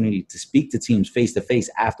opportunity to speak to teams face-to-face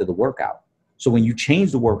after the workout. So when you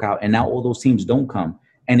change the workout and now all those teams don't come,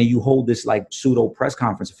 and then you hold this like pseudo press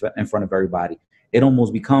conference in front of everybody, it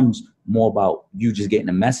almost becomes more about you just getting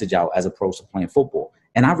a message out as opposed to playing football.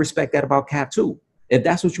 And I respect that about Cap too. If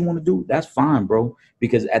that's what you want to do, that's fine, bro.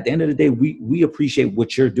 Because at the end of the day, we appreciate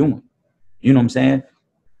what you're doing. You know what I'm saying?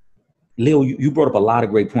 Leel, you brought up a lot of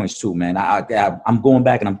great points too, man. I'm going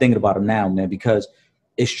back and I'm thinking about them now, man, because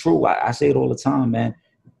it's true. I say it all the time, man.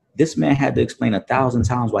 This man had to explain 1,000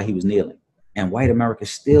 times why he was kneeling, and white America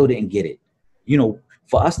still didn't get it. You know,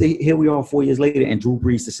 for us to here we are 4 years later, and Drew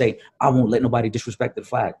Brees to say, "I won't let nobody disrespect the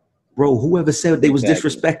flag." Bro, whoever said they was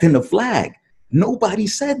disrespecting the flag? Nobody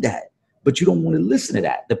said that. But you don't want to listen to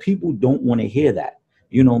that. The people don't want to hear that.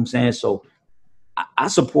 You know what I'm saying? So I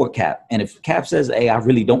support Cap. And if Cap says, hey, I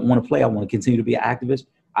really don't want to play, I want to continue to be an activist,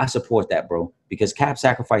 I support that, bro. Because Cap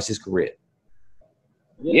sacrificed his career.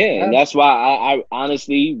 Yeah, and that's why I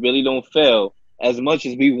honestly really don't feel, as much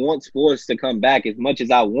as we want sports to come back, as much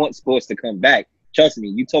as I want sports to come back, trust me,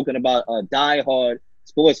 you're talking about a diehard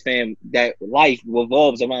sports fan that life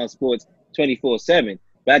revolves around sports 24/7.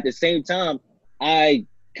 But at the same time, I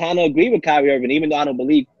kind of agree with Kyrie Irving, even though I don't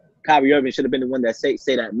believe Kyrie Irving should have been the one that say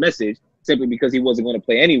that message simply because he wasn't going to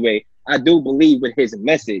play anyway. I do believe with his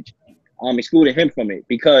message, excluding him from it,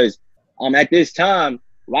 because at this time,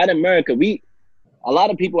 white America, a lot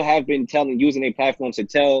of people have been using their platforms to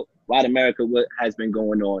tell white America what has been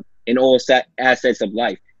going on in all assets of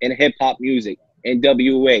life, in hip hop music, in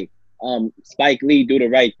WA. Spike Lee do the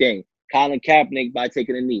right thing. Colin Kaepernick by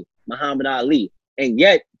taking a knee. Muhammad Ali. And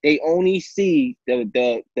yet they only see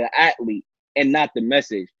the athlete and not the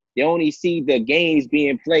message. They only see the games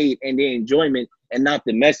being played and the enjoyment and not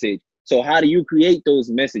the message. So how do you create those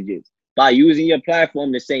messages? By using your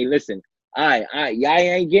platform to say, listen, y'all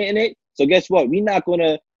ain't getting it. So guess what? We're not going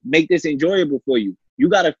to make this enjoyable for you. You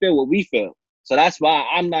got to feel what we feel. So that's why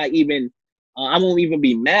I'm not even, I won't even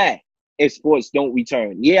be mad if sports don't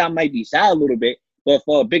return. Yeah, I might be sad a little bit, but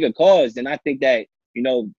for a bigger cause, then I think that,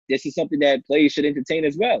 this is something that players should entertain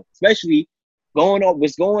as well, especially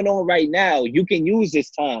what's going on right now. You can use this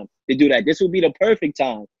time to do that. This would be the perfect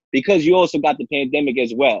time because you also got the pandemic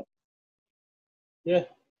as well. Yeah.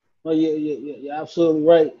 No, you're absolutely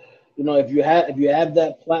right. If you have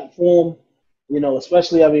that platform,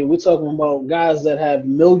 especially, I mean, we're talking about guys that have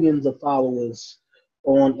millions of followers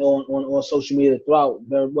on social media throughout,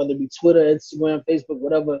 whether it be Twitter, Instagram, Facebook,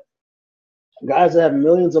 whatever. Guys that have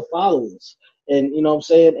millions of followers, and you know what I'm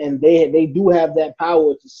saying, and they do have that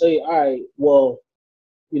power to say, all right, well,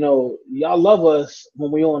 y'all love us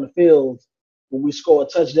when we're on the field, when we score a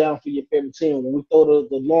touchdown for your favorite team, when we throw the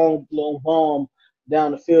long bomb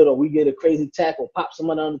down the field, or we get a crazy tackle, pop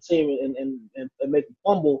somebody on the team and make a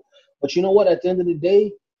fumble. But you know what? At the end of the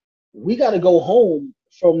day, we got to go home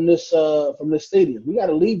from this stadium. We got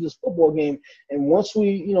to leave this football game. And once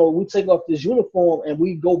we take off this uniform and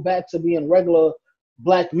we go back to being regular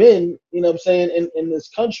black men, you know what I'm saying, in this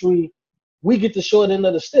country, we get the short end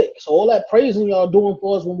of the stick. So all that praising y'all doing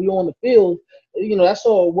for us when we on the field, that's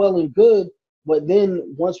all well and good. But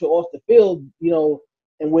then once we're off the field,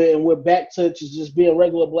 and we're back to just being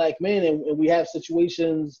regular black men, and we have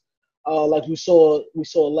situations like we saw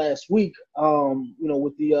last week,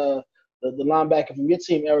 with the linebacker from your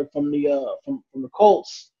team, Eric, from the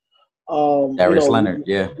Colts. Darius Leonard,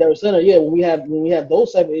 yeah. Darius Leonard, yeah. When we have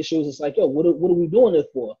those type of issues, it's like, yo, what are we doing it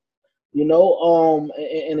for?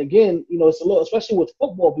 And again, it's a little, especially with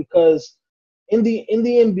football, because in the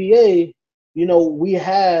NBA, we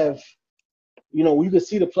have, you can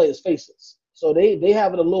see the players' faces. So they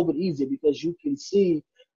have it a little bit easier because you can see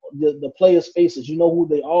the players' faces. You know who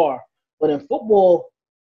they are. But in football,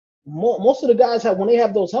 most of the guys when they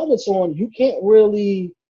have those helmets on, you can't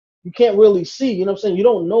really see. You know what I'm saying? You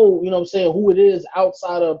don't know. You know what I'm saying? Who it is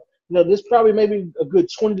outside of. There's probably maybe a good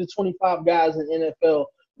 20 to 25 guys in the NFL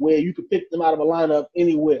where you could pick them out of a lineup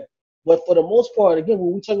anywhere. But for the most part, again,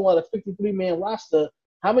 when we're talking about a 53-man roster,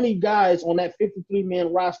 how many guys on that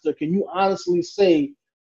 53-man roster can you honestly say,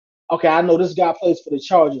 okay, I know this guy plays for the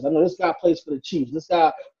Chargers. I know this guy plays for the Chiefs. This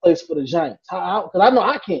guy plays for the Giants. Because I know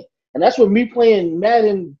I can't. And that's what me playing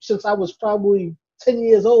Madden since I was probably 10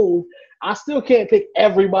 years old. I still can't pick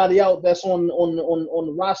everybody out that's on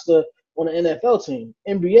the roster on the NFL team.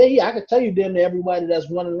 NBA, yeah, I can tell you damn near everybody that's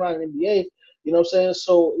running around in the NBA. You know what I'm saying?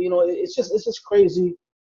 So, it's just crazy.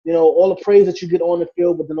 All the praise that you get on the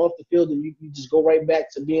field, but then off the field, and you just go right back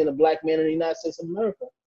to being a black man in the United States of America.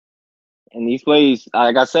 And these plays,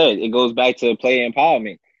 like I said, it goes back to player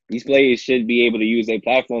empowerment. These players should be able to use their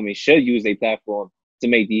platform and should use their platform to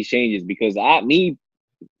make these changes. Because I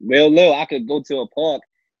could go to a park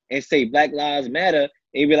and say Black Lives Matter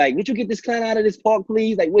and be like, would you get this clown out of this park,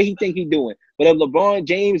 please? Like, what he think he doing? But if LeBron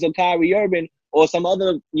James or Kyrie Irving or some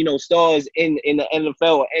other, stars in the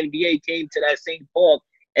NFL or NBA came to that same park,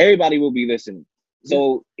 everybody will be listening.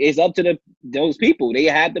 So it's up to those people. They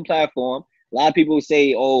have the platform. A lot of people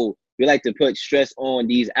say, oh, we like to put stress on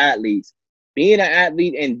these athletes. Being an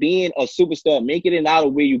athlete and being a superstar, making it out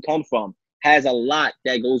of where you come from, has a lot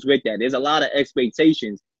that goes with that. There's a lot of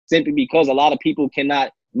expectations simply because a lot of people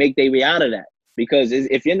cannot make their way out of that. Because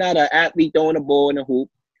if you're not an athlete throwing a ball in a hoop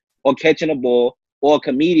or catching a ball or a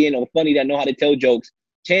comedian or funny that know how to tell jokes,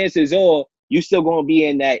 chances are you're still going to be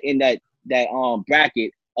in that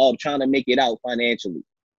bracket of trying to make it out financially.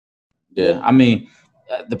 Yeah, I mean,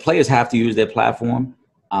 the players have to use their platform.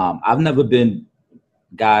 I've never been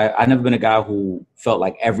a guy who felt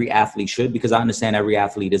like every athlete should, because I understand every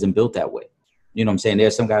athlete isn't built that way. You know what I'm saying?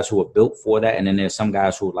 There's some guys who are built for that, and then there's some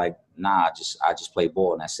guys who are like, nah, I just play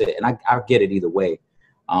ball and that's it. And I get it either way.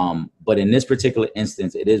 But in this particular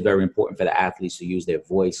instance, it is very important for the athletes to use their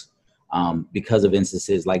voice because of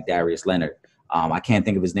instances like Darius Leonard. I can't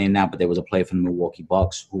think of his name now, but there was a player from the Milwaukee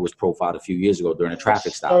Bucks who was profiled a few years ago during a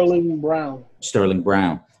traffic stop. Sterling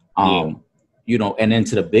Brown. You know, and then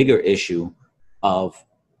to the bigger issue of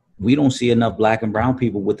we don't see enough black and brown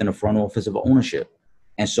people within the front office of ownership.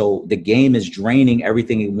 And so the game is draining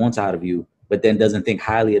everything it wants out of you, but then doesn't think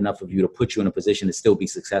highly enough of you to put you in a position to still be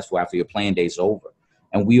successful after your playing days over.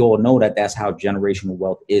 And we all know that that's how generational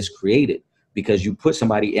wealth is created, because you put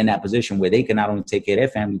somebody in that position where they can not only take care of their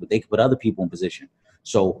family, but they can put other people in position.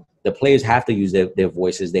 So the players have to use their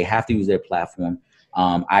voices. They have to use their platform.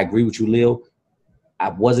 I agree with you, Leel. I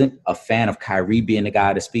wasn't a fan of Kyrie being the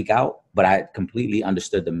guy to speak out, but I completely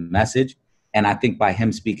understood the message. And I think by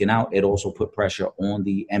him speaking out, it also put pressure on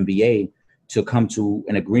the NBA to come to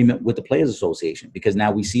an agreement with the Players Association, because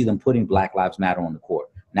now we see them putting Black Lives Matter on the court.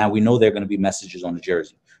 Now we know there are going to be messages on the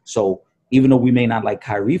jersey. So even though we may not like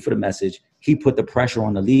Kyrie for the message, he put the pressure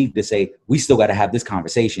on the league to say, we still got to have this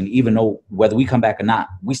conversation, even though whether we come back or not,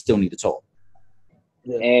 we still need to talk.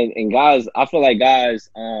 Yeah. And guys, I feel like guys,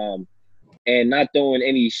 and not throwing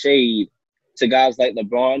any shade to guys like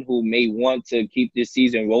LeBron who may want to keep this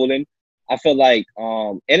season rolling, I feel like,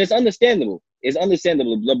 and it's understandable. It's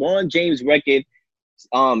understandable. LeBron James' record,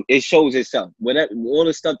 it shows itself. Whatever, all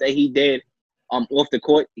the stuff that he did off the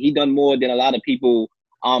court, he done more than a lot of people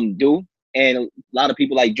do. And a lot of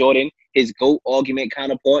people like Jordan, his GOAT argument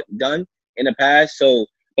counterpart, done in the past. So,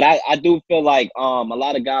 but I do feel like a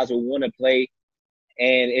lot of guys will want to play,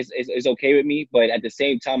 and it's okay with me. But at the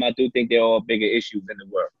same time, I do think there are bigger issues in the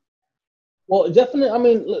world. Well, definitely. I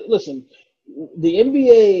mean, listen, the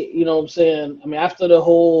NBA, you know what I'm saying? I mean, after the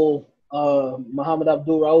whole Muhammad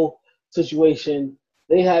Abdul-Rauf situation,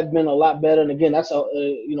 they have been a lot better. And again, that's a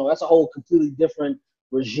whole completely different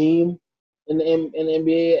regime in the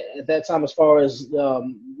NBA at that time, as far as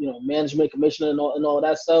management, commissioner, and all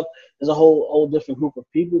that stuff. There's a whole different group of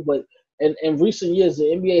people. But in recent years, the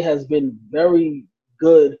NBA has been very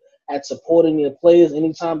good at supporting their players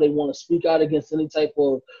anytime they want to speak out against any type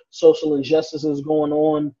of social injustices going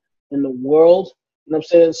on in the world. You know what I'm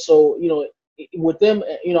saying? So, with them,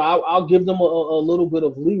 I'll give them a little bit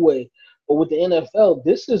of leeway. But with the NFL,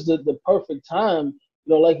 this is the perfect time.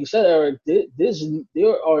 Like you said, Eric,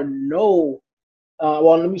 there are no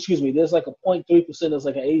there's like a 0.3% that's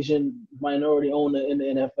like an Asian minority owner in the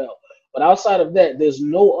NFL. But outside of that, there's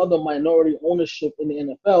no other minority ownership in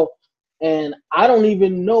the NFL. And I don't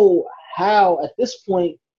even know how at this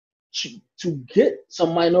point to get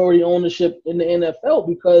some minority ownership in the NFL,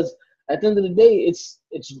 because at the end of the day, it's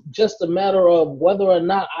just a matter of whether or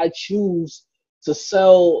not I choose to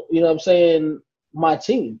sell, my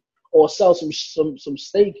team, or sell some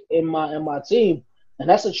stake in my team, and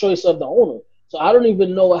that's a choice of the owner. So I don't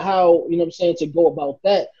even know how, to go about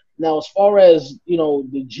that. Now, as far as,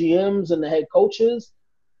 the GMs and the head coaches,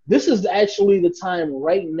 this is actually the time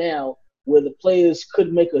right now where the players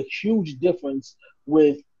could make a huge difference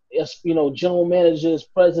with, general managers,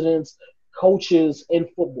 presidents, coaches in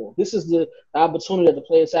football. This is the opportunity that the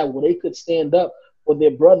players have where they could stand up for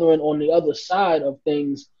their brethren on the other side of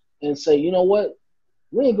things and say, you know what,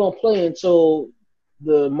 we ain't going to play until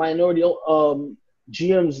the minority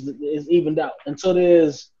GMs is evened out, until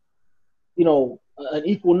there's, an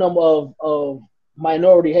equal number of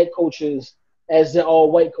minority head coaches as there are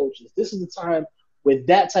white coaches. This is the time where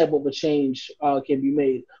that type of a change can be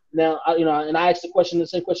made. Now, and I asked the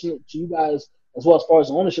same question to you guys as well, as far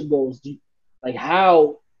as ownership goes.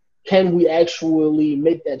 How can we actually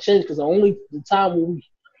make that change? Because the time when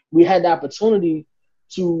we had the opportunity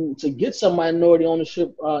to get some minority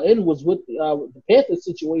ownership in was with the Panthers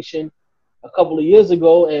situation a couple of years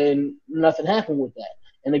ago, and nothing happened with that.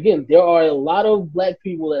 And again, there are a lot of black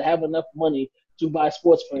people that have enough money to buy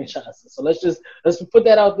sports franchises. So let's put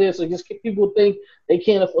that out there. So just people think they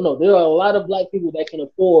can't afford. No, there are a lot of black people that can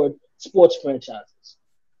afford sports franchises.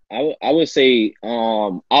 I would say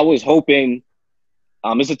I was hoping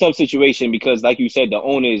it's a tough situation because like you said, the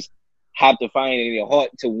owners have to find it in their heart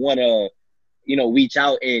to wanna, reach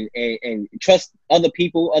out and trust other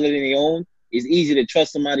people other than their own. It's easy to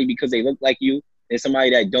trust somebody because they look like you and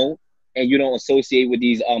somebody that don't, and you don't associate with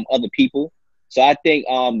these other people. So I think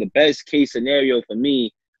the best case scenario for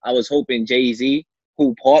me, I was hoping Jay-Z,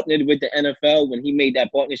 who partnered with the NFL when he made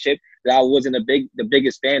that partnership that I wasn't the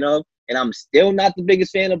biggest fan of, and I'm still not the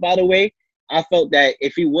biggest fan of, by the way. I felt that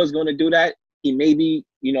if he was going to do that, he maybe,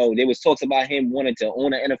 there was talks about him wanting to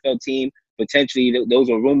own an NFL team. Potentially, those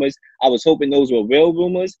were rumors. I was hoping those were real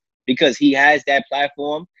rumors because he has that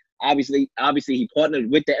platform. Obviously, he partnered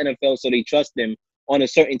with the NFL, so they trust him on a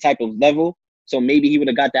certain type of level. So maybe he would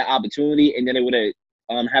have got that opportunity, and then it would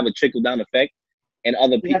have a trickle down effect, and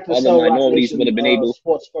other minorities would have been able.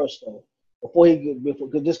 Sports first though,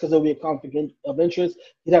 just because there'll be a conflict of interest,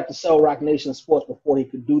 he'd have to sell Rock Nation Sports before he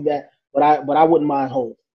could do that. But I wouldn't mind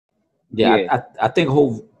Hov. Yeah. I think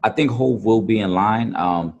Hov will be in line.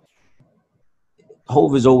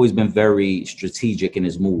 Hov has always been very strategic in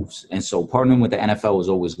his moves, and so partnering with the NFL is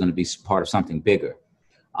always going to be part of something bigger.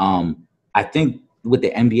 I think what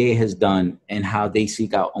the NBA has done and how they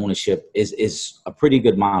seek out ownership is a pretty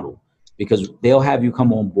good model, because they'll have you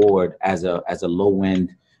come on board as a low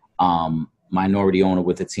end minority owner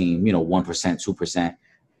with a team, 1%, 2%,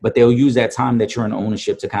 but they'll use that time that you're in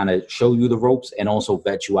ownership to kind of show you the ropes and also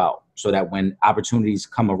vet you out, so that when opportunities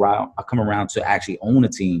come around to actually own a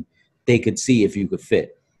team, they could see if you could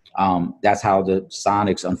fit. That's how the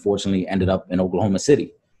Sonics unfortunately ended up in Oklahoma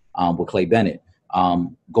City with Clay Bennett.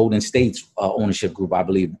 Golden State's ownership group, I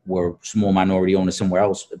believe, were small minority owners somewhere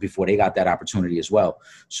else before they got that opportunity as well.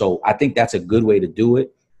 So I think that's a good way to do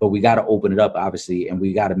it, but we got to open it up, obviously, and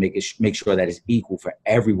we got to make sure that it's equal for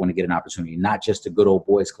everyone to get an opportunity, not just the good old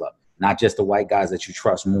boys club, not just the white guys that you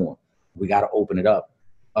trust more. We got to open it up.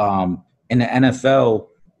 In the NFL,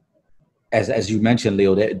 as you mentioned,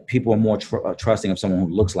 Leel, that people are more trusting of someone who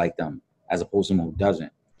looks like them as opposed to someone who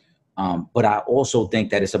doesn't. But I also think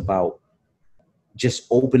that it's about just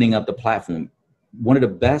opening up the platform. One of the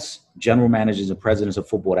best general managers and presidents of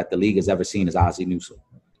football that the league has ever seen is Ozzie Newsome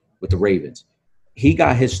with the Ravens. He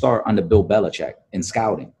got his start under Bill Belichick in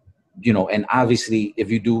scouting, and obviously if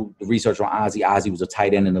you do the research on Ozzie was a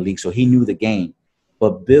tight end in the league, so he knew the game.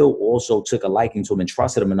 But Bill also took a liking to him and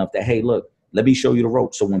trusted him enough that, hey, look, let me show you the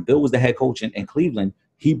ropes. So when Bill was the head coach in Cleveland,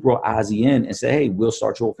 he brought Ozzie in and said, hey, we'll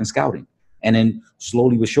start you off in scouting. And then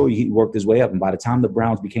slowly but surely, he worked his way up. And by the time the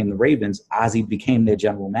Browns became the Ravens, Ozzie became their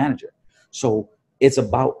general manager. So it's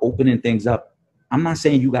about opening things up. I'm not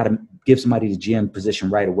saying you got to give somebody the GM position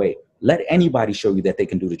right away. Let anybody show you that they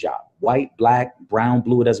can do the job. White, black, brown,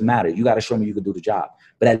 blue, it doesn't matter. You got to show me you can do the job.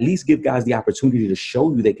 But at least give guys the opportunity to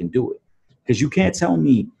show you they can do it. Because you can't tell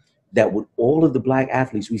me that with all of the black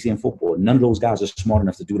athletes we see in football, none of those guys are smart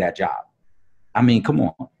enough to do that job. I mean, come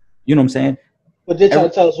on. You know what I'm saying? But they're trying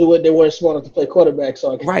to tell us they weren't smart enough to play quarterback.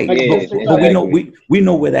 So right, but we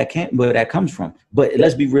know where that comes from. But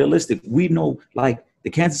let's be realistic. We know, like, the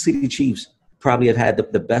Kansas City Chiefs probably have had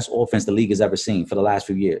the best offense the league has ever seen for the last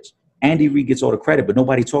few years. Andy Reid gets all the credit, but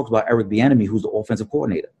nobody talks about Eric Bieniemy, who's the offensive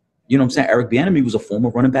coordinator. You know what I'm saying? Eric Bieniemy was a former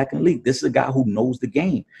running back in the league. This is a guy who knows the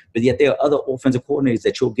game. But yet there are other offensive coordinators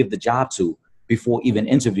that you'll give the job to before even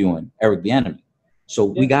interviewing Eric Bieniemy. So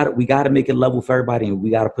we got to make it level for everybody, and we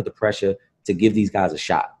got to put the pressure to give these guys a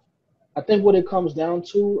shot. I think what it comes down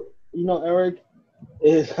to, Eric,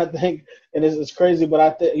 is I think, and it's crazy, but I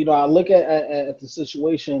think, I look at the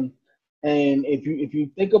situation, and if you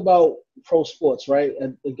think about pro sports, right,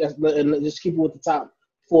 and just keep it with the top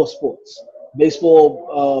 4 sports: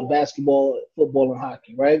 baseball, basketball, football, and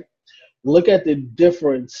hockey, right? Look at the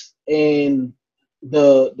difference in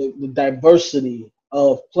the diversity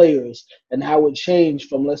of players and how it changed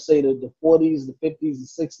from, let's say, the 40s, the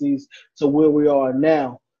 50s, the 60s to where we are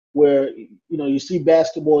now, where, you see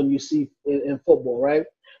basketball and you see in football, right,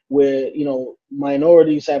 where,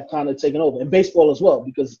 minorities have kind of taken over, and baseball as well,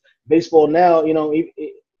 because baseball now,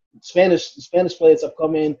 Spanish players have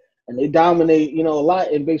come in and they dominate, a lot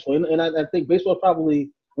in baseball. And I think baseball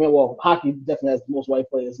probably, hockey definitely has the most white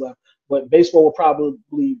players left, but baseball will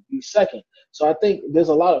probably be second. So I think there's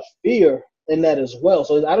a lot of fear in that as well.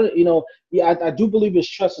 So I don't, I do believe it's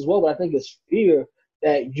trust as well, but I think it's fear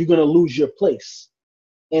that you're going to lose your place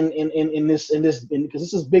in this, because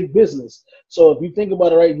this is big business. So if you think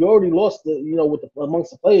about it, right, you already lost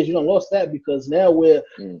amongst the players, you don't lost that, because now where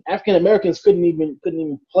African Americans couldn't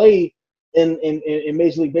even play in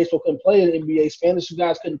Major League Baseball, couldn't play in NBA, Spanish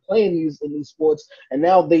guys couldn't play in these sports, and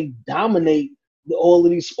now they dominate all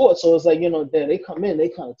of these sports. So it's like, they come in, they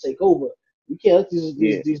kind of take over. You can't let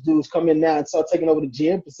these dudes come in now and start taking over the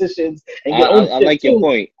GM positions and get ownership I like your too.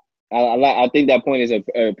 point. I think that point is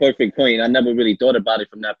a perfect point, and I never really thought about it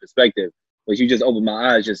from that perspective. But you just opened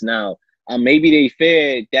my eyes just now. Maybe they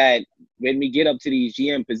fear that when we get up to these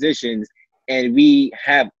GM positions and we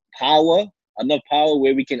have enough power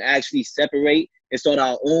where we can actually separate and start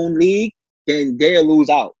our own league, then they'll lose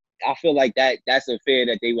out. I feel like that's a fear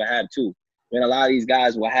that they will have too. When a lot of these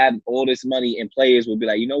guys will have all this money and players will be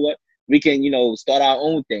like, you know what, we can, start our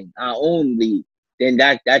own thing, our own league. Then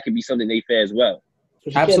that could be something they fear as well.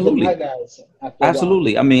 Absolutely.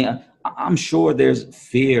 Absolutely. I mean, I'm sure there's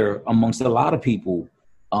fear amongst a lot of people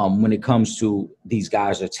when it comes to these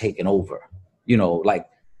guys are taking over. Like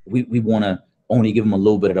we want to only give them a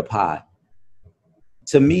little bit of the pie.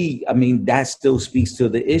 To me, I mean, that still speaks to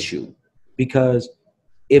the issue, because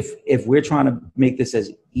if we're trying to make this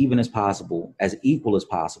as even as possible, as equal as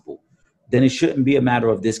possible, then it shouldn't be a matter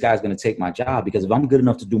of this guy's going to take my job, because if I'm good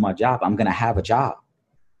enough to do my job, I'm going to have a job.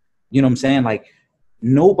 You know what I'm saying? Like,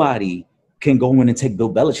 nobody can go in and take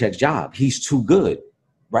Bill Belichick's job. He's too good,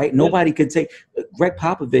 right? Nobody could take Greg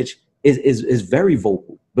Popovich is very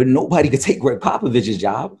vocal, but nobody could take Greg Popovich's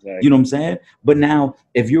job. Exactly. You know what I'm saying? But now,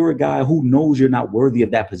 if you're a guy who knows you're not worthy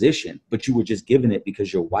of that position, but you were just given it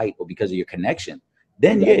because you're white or because of your connection,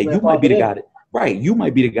 then you might be the guy you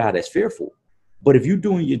might be the guy that's fearful. But if you're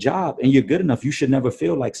doing your job and you're good enough, you should never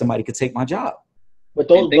feel like somebody could take my job. But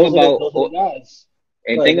those are the guys.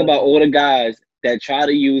 And think about all the guys that try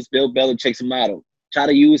to use Bill Belichick's model, try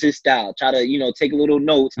to use his style, try to, take a little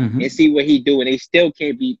notes and see what he do, and they still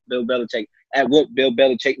can't beat Bill Belichick at what Bill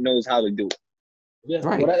Belichick knows how to do. Yeah,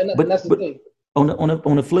 right. But that's the thing.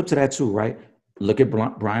 On the flip to that too, right? Look at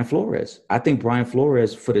Brian Flores. I think Brian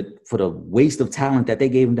Flores, for the waste of talent that they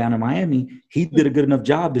gave him down in Miami, he did a good enough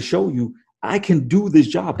job to show you, I can do this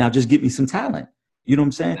job. Now just give me some talent. You know what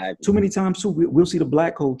I'm saying? Exactly. Too many times too, we'll see the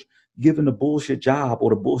black coach given the bullshit job or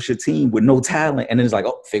the bullshit team with no talent, and then it's like,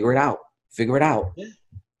 oh, figure it out. Yeah.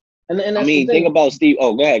 And I mean, think about Steve.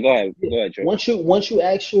 Oh, go ahead. Trey. Once you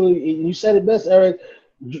actually, you said it best, Eric.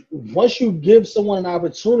 Once you give someone an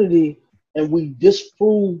opportunity, and we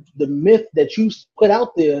disprove the myth that you put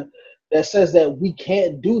out there that says that we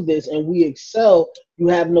can't do this and we excel, you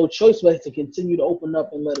have no choice but to continue to open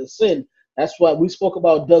up and let us in. That's why we spoke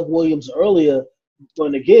about Doug Williams earlier.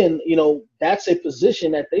 And again, that's a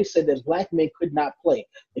position that they said that black men could not play.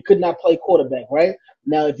 They could not play quarterback, right?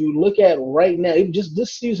 Now, if you look at right now, even just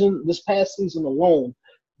this past season alone,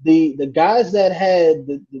 the guys that had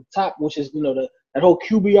the top, which is, that whole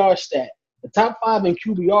QBR stat, the top 5 in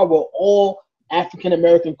QBR were all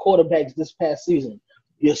African-American quarterbacks this past season.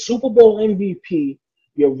 Your Super Bowl MVP,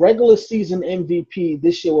 your regular season MVP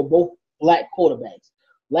this year were both black quarterbacks.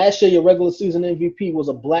 Last year, your regular season MVP was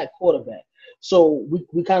a black quarterback. So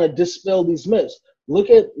we kind of dispel these myths. Look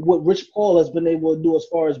at what Rich Paul has been able to do as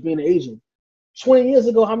far as being an agent. 20 years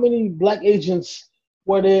ago, how many black agents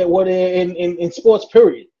were there in sports,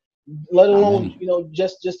 period? Let alone,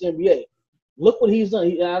 just the NBA. Look what he's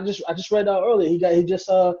done. I just read out earlier. He just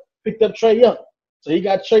picked up Trae Young. So he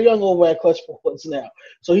got Trae Young over at Clutch Sports now.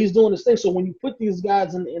 So he's doing this thing. So when you put these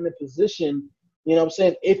guys in a position, you know what I'm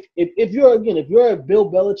saying? If you're a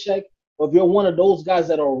Bill Belichick, or if you're one of those guys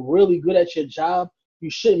that are really good at your job,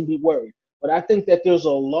 you shouldn't be worried. But I think that there's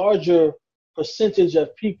a larger percentage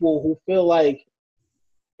of people who feel like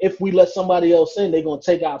if we let somebody else in, they're gonna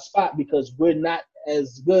take our spot because we're not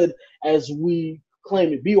as good as we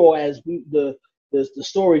claim to be, or as the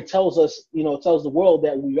story tells us, tells the world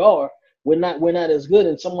that we are. We're not as good,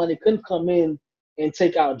 and somebody couldn't come in and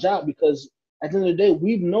take our job, because at the end of the day,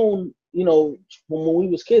 we've known, when we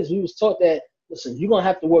was kids, we was taught that, listen, you're gonna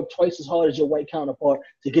have to work twice as hard as your white counterpart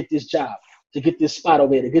to get this job, to get this spot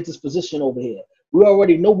over here, to get this position over here. We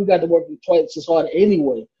already know we got to work twice as hard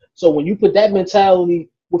anyway. So when you put that mentality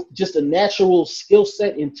with just a natural skill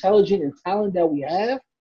set, intelligence, and talent that we have,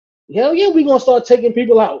 hell yeah, we're gonna start taking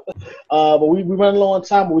people out. But we run low on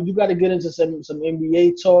time, but we do got to get into some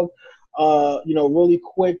NBA talk. Really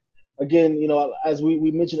quick. Again, as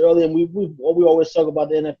we mentioned earlier, and we always talk about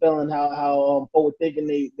the NFL and how forward thinking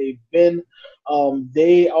they've been.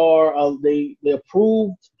 They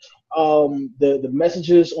approved the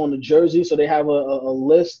messages on the jersey, so they have a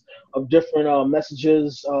list of different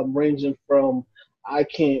messages ranging from "I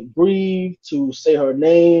can't breathe" to "say her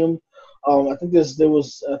name." I think there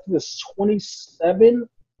was 27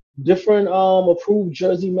 different approved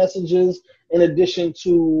jersey messages, in addition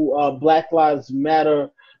to Black Lives Matter,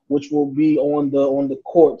 which will be on the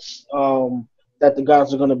courts that the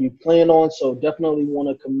guys are going to be playing on. So definitely want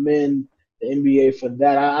to commend the NBA for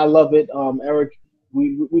that. I love it. Eric,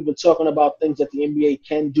 we've been talking about things that the NBA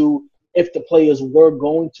can do if the players were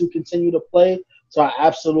going to continue to play. So I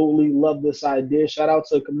absolutely love this idea. Shout out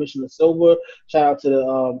to Commissioner Silver. Shout out to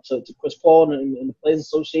the to Chris Paul and the Players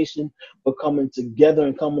Association for coming together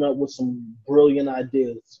and coming up with some brilliant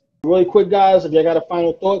ideas. Really quick, guys, if you got a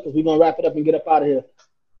final thought, because we're gonna wrap it up and get up out of here.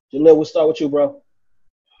 Jaleel, we'll start with you, bro.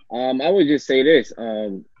 I would just say this.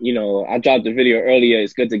 You know, I dropped the video earlier.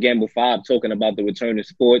 It's Good to Gamble 5 talking about the return of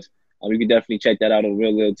sports. You can definitely check that out on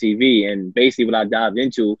Real Leel TV. And basically what I dived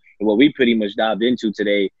into and what we pretty much dived into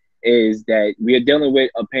today is that we are dealing with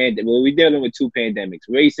we're dealing with two pandemics,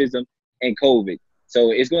 racism and COVID.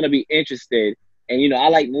 So it's going to be interesting. And, you know, I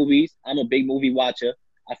like movies. I'm a big movie watcher.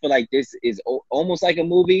 I feel like this is almost like a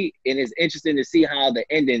movie, and it's interesting to see how the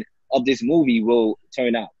ending of this movie will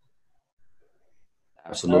turn out.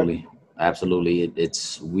 Absolutely. Absolutely.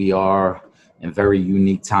 We are in very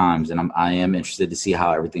unique times, and I am interested to see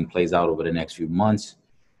how everything plays out over the next few months.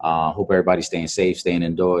 Hope everybody's staying safe, staying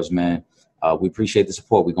indoors, man. We appreciate the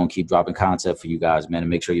support. We're going to keep dropping content for you guys, man, and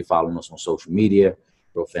make sure you're following us on social media.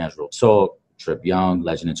 Real Fans, Real Talk, Trip Young,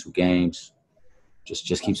 Legend in 2 Games.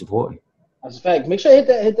 Just keep supporting. That's a fact. Make sure you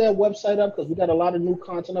hit that website up, because we got a lot of new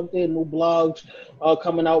content up there, new blogs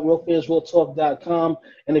coming out, realfansrealtalk.com.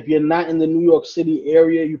 And if you're not in the New York City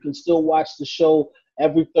area, you can still watch the show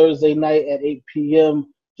every Thursday night at 8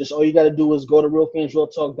 p.m. Just all you got to do is go to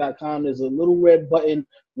realfansrealtalk.com. There's a little red button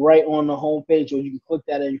right on the homepage, or you can click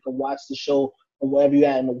that and you can watch the show from wherever you're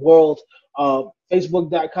at in the world.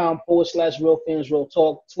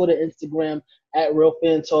 Facebook.com/realfansrealtalk, Twitter, Instagram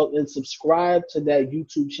 @realfantalk, and subscribe to that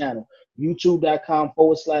YouTube channel.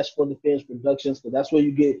 YouTube.com/For the Fans Productions, because that's where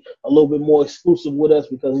you get a little bit more exclusive with us,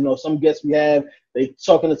 because, you know, some guests we have, they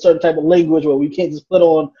talk in a certain type of language where we can't just put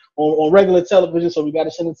on regular television, so we got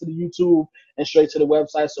to send it to the YouTube and straight to the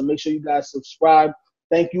website. So make sure you guys subscribe.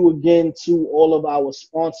 Thank you again to all of our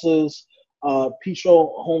sponsors,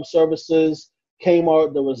 Petro Home Services,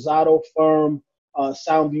 Kmart, the Rosado Firm,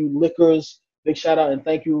 Soundview Liquors. Big shout out and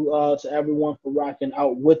thank you to everyone for rocking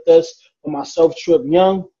out with us. For myself, Trip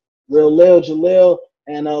Young, Real Leel, Jaleel,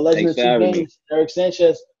 and Legend of 2 Games, Eric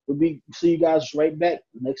Sanchez. See you guys right back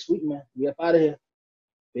next week, man. We up out of here.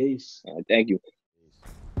 Peace. Thank you.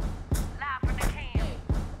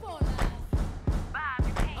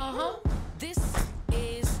 This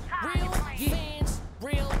is Real Fans,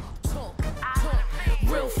 Real Talk.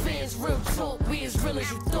 Real fans, real talk. We as real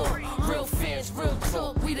as you thought. Real fans, real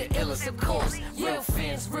talk. We the illest, of course. Real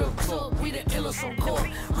fans, real talk. We the illest on court.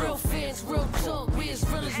 Real fans, real talk. We as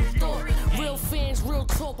real as you thought. Real fans, real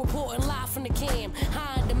talk. Reporting live from the cam.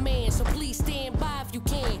 High in demand, so please stand by if you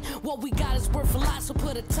can. What we got is worth a lot, so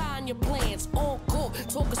put a tie in your plans. On court,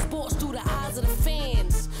 talking sports through the eyes of the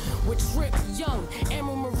fans. With Trip Young,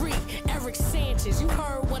 Emerald Marie, Eric Sanchez. You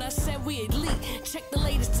heard what I said, we elite. Check the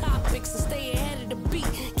latest topics and stay ahead of the beat.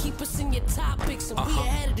 Keep us in your topics and be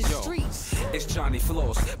ahead of the streets. It's Johnny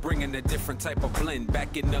Floss, bringing a different type of blend,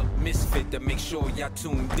 backing up Misfit to make sure y'all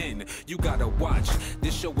tuned in. You gotta watch,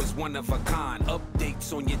 this show is one of a kind.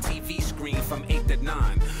 Updates on your TV screen from 8 to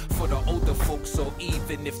 9. For the older folks, so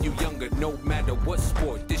even if you younger, no matter what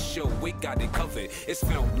sport, this show, we got it covered. It's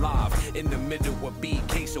filmed live in the middle of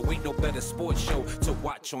BK, so ain't no better sports show to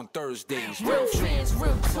watch on Thursdays. Real fans,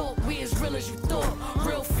 real talk, we as real as you thought.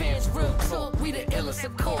 Real fans, real talk, we the illest,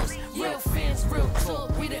 of course. Real fans, real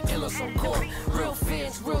talk, we the illest on court. Real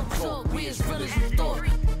fans, real talk, we as real as you thought.